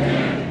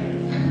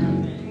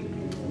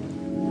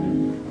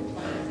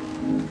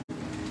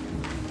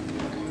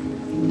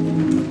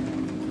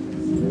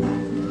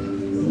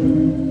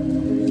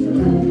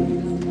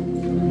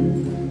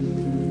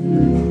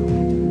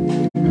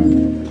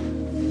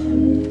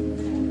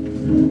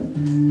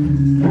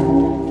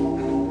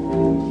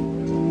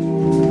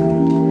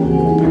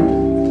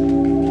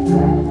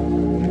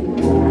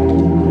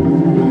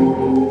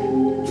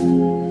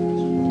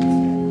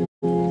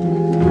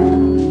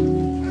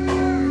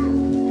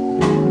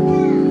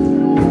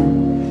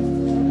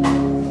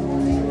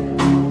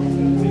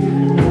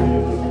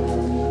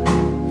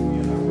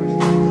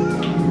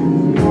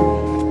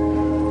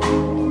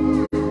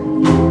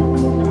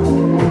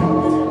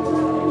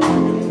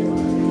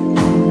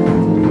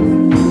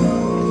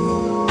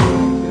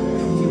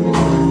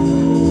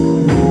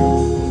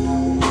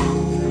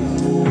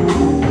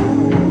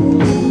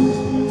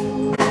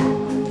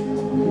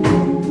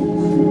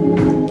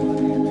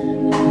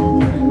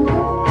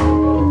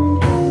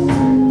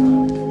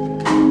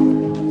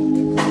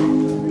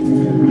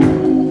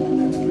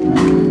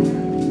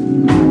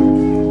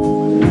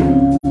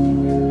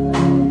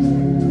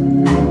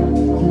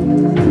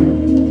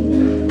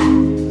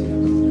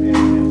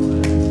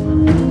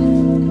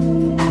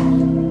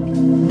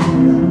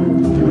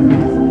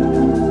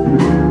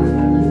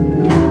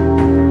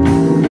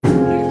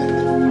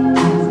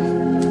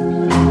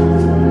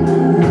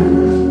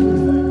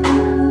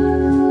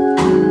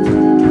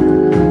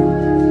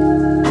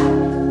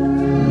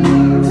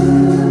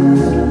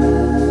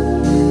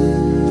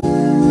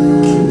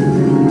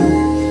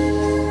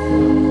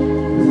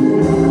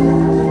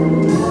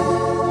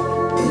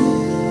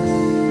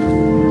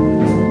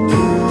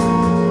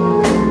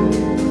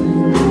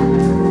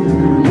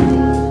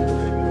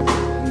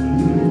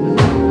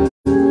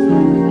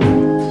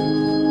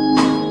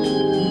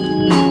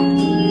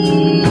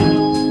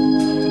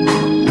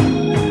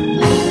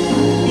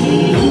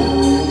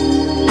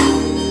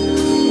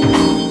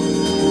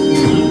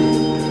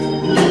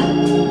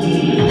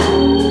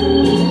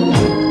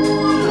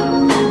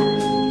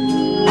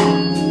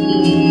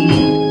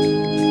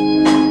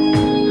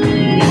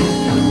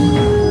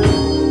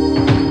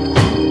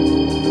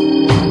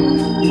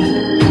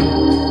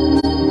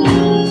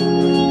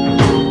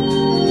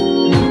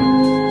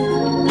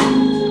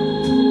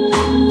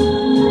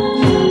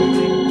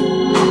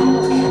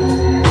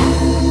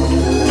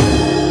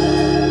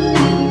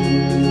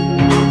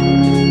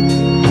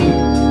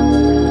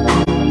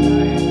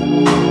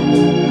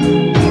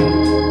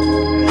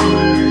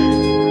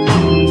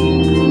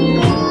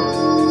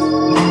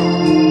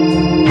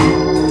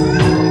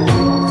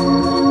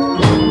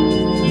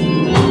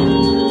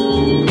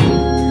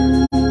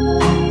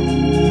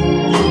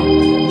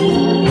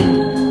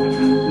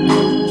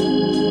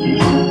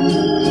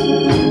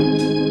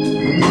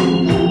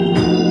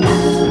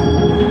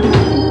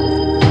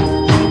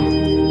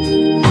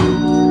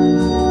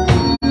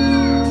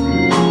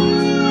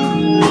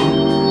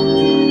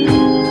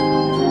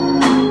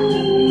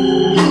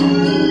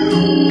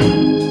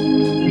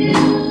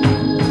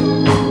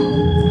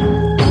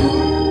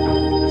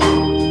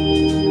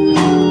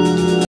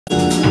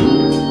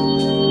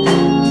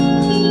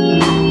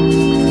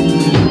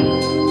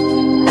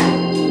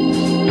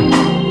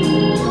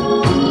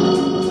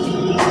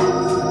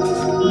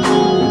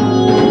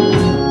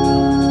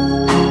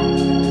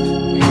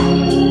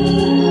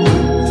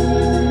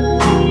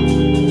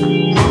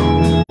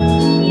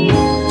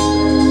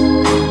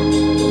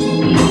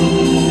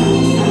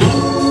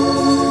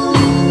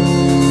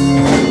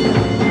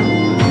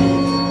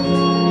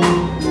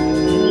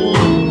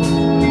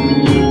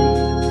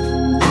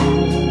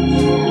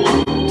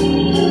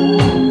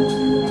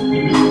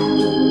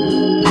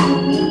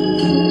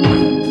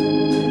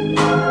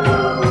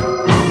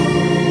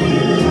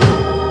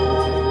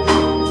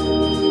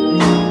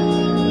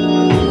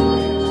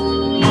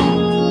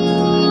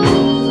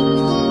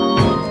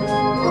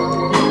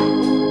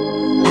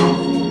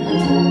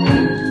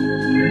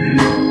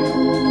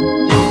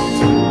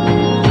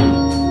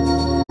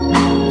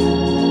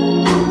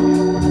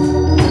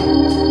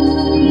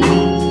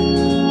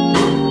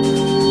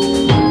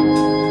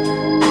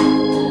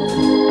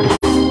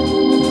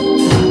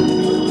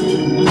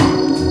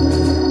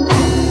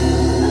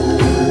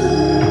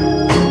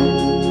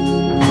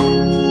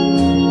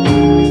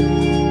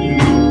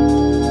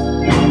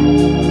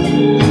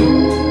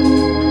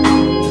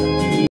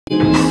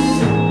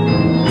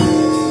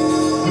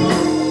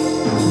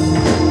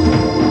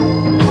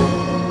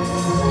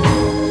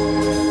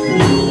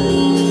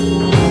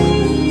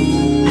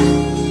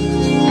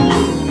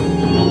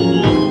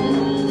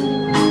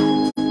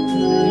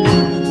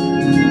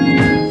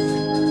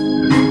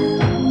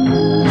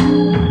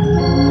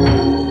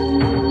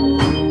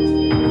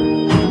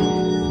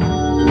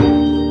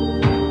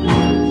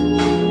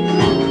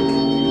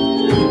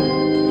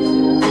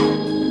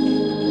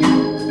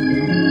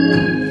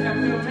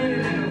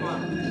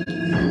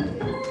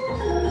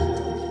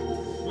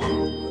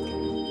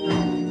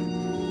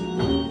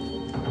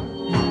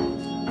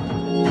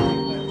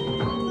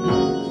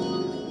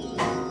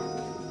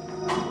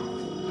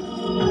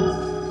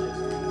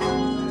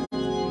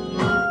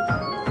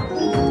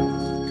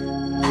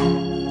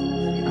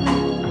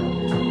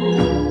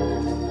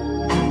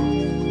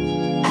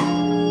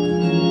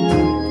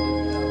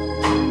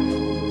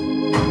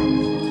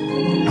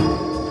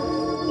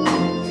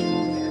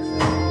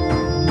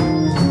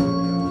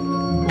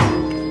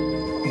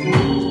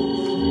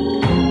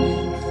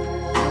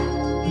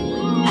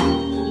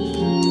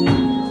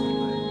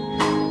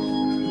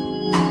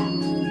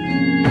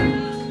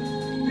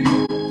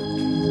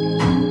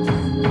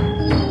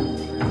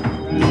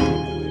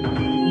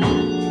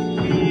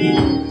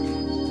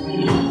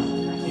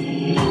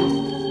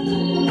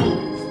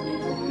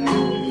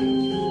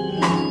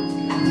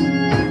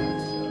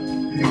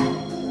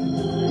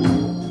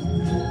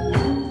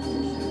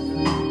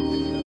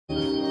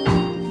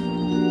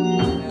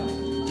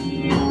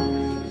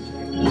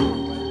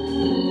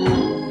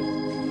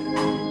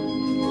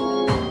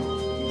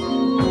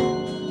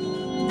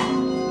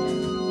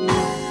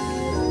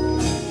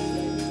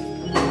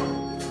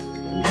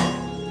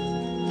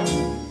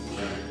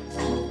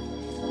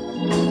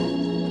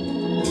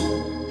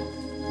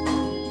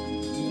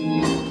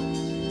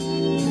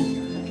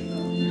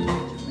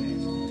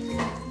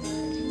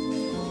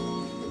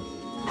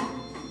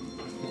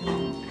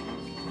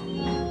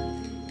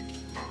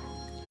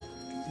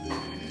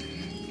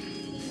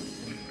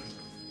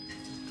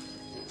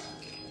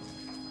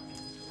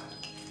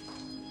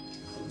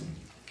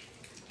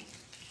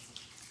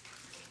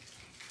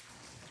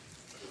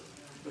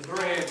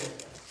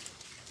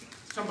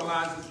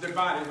 very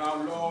body of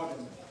our Lord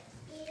and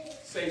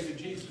Savior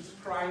Jesus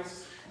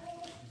Christ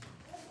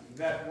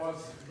that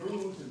was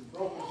bruised and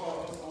broken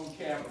for us on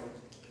Calvary.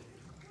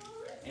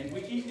 And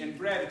we eat in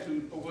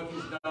gratitude for what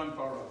he's done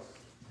for us.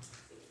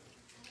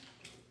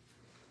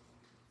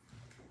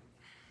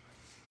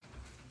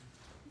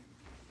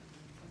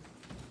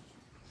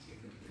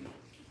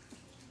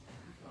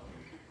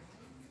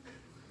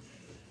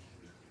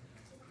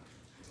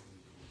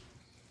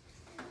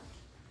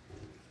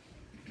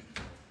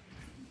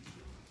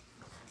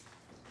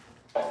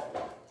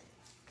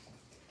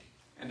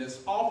 And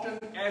as often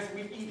as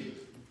we eat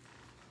it,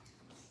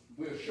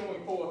 we're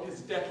showing forth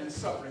his death and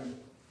suffering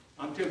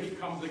until he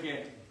comes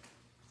again.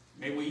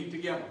 May we eat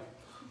together.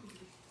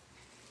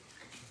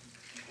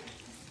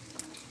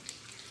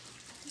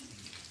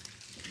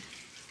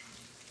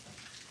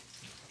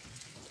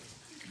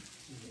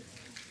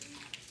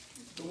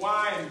 The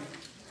wine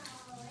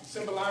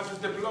symbolizes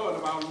the blood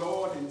of our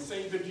Lord and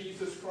Savior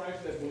Jesus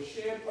Christ that was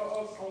shed for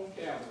us on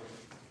Calvary.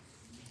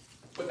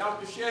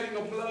 Without the shedding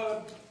of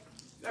blood,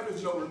 there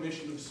is no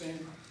remission of sin.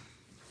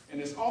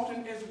 And as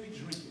often as we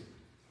drink it,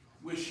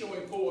 we're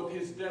showing forth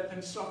his death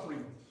and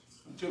suffering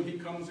until he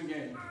comes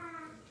again.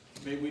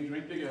 May we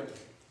drink together.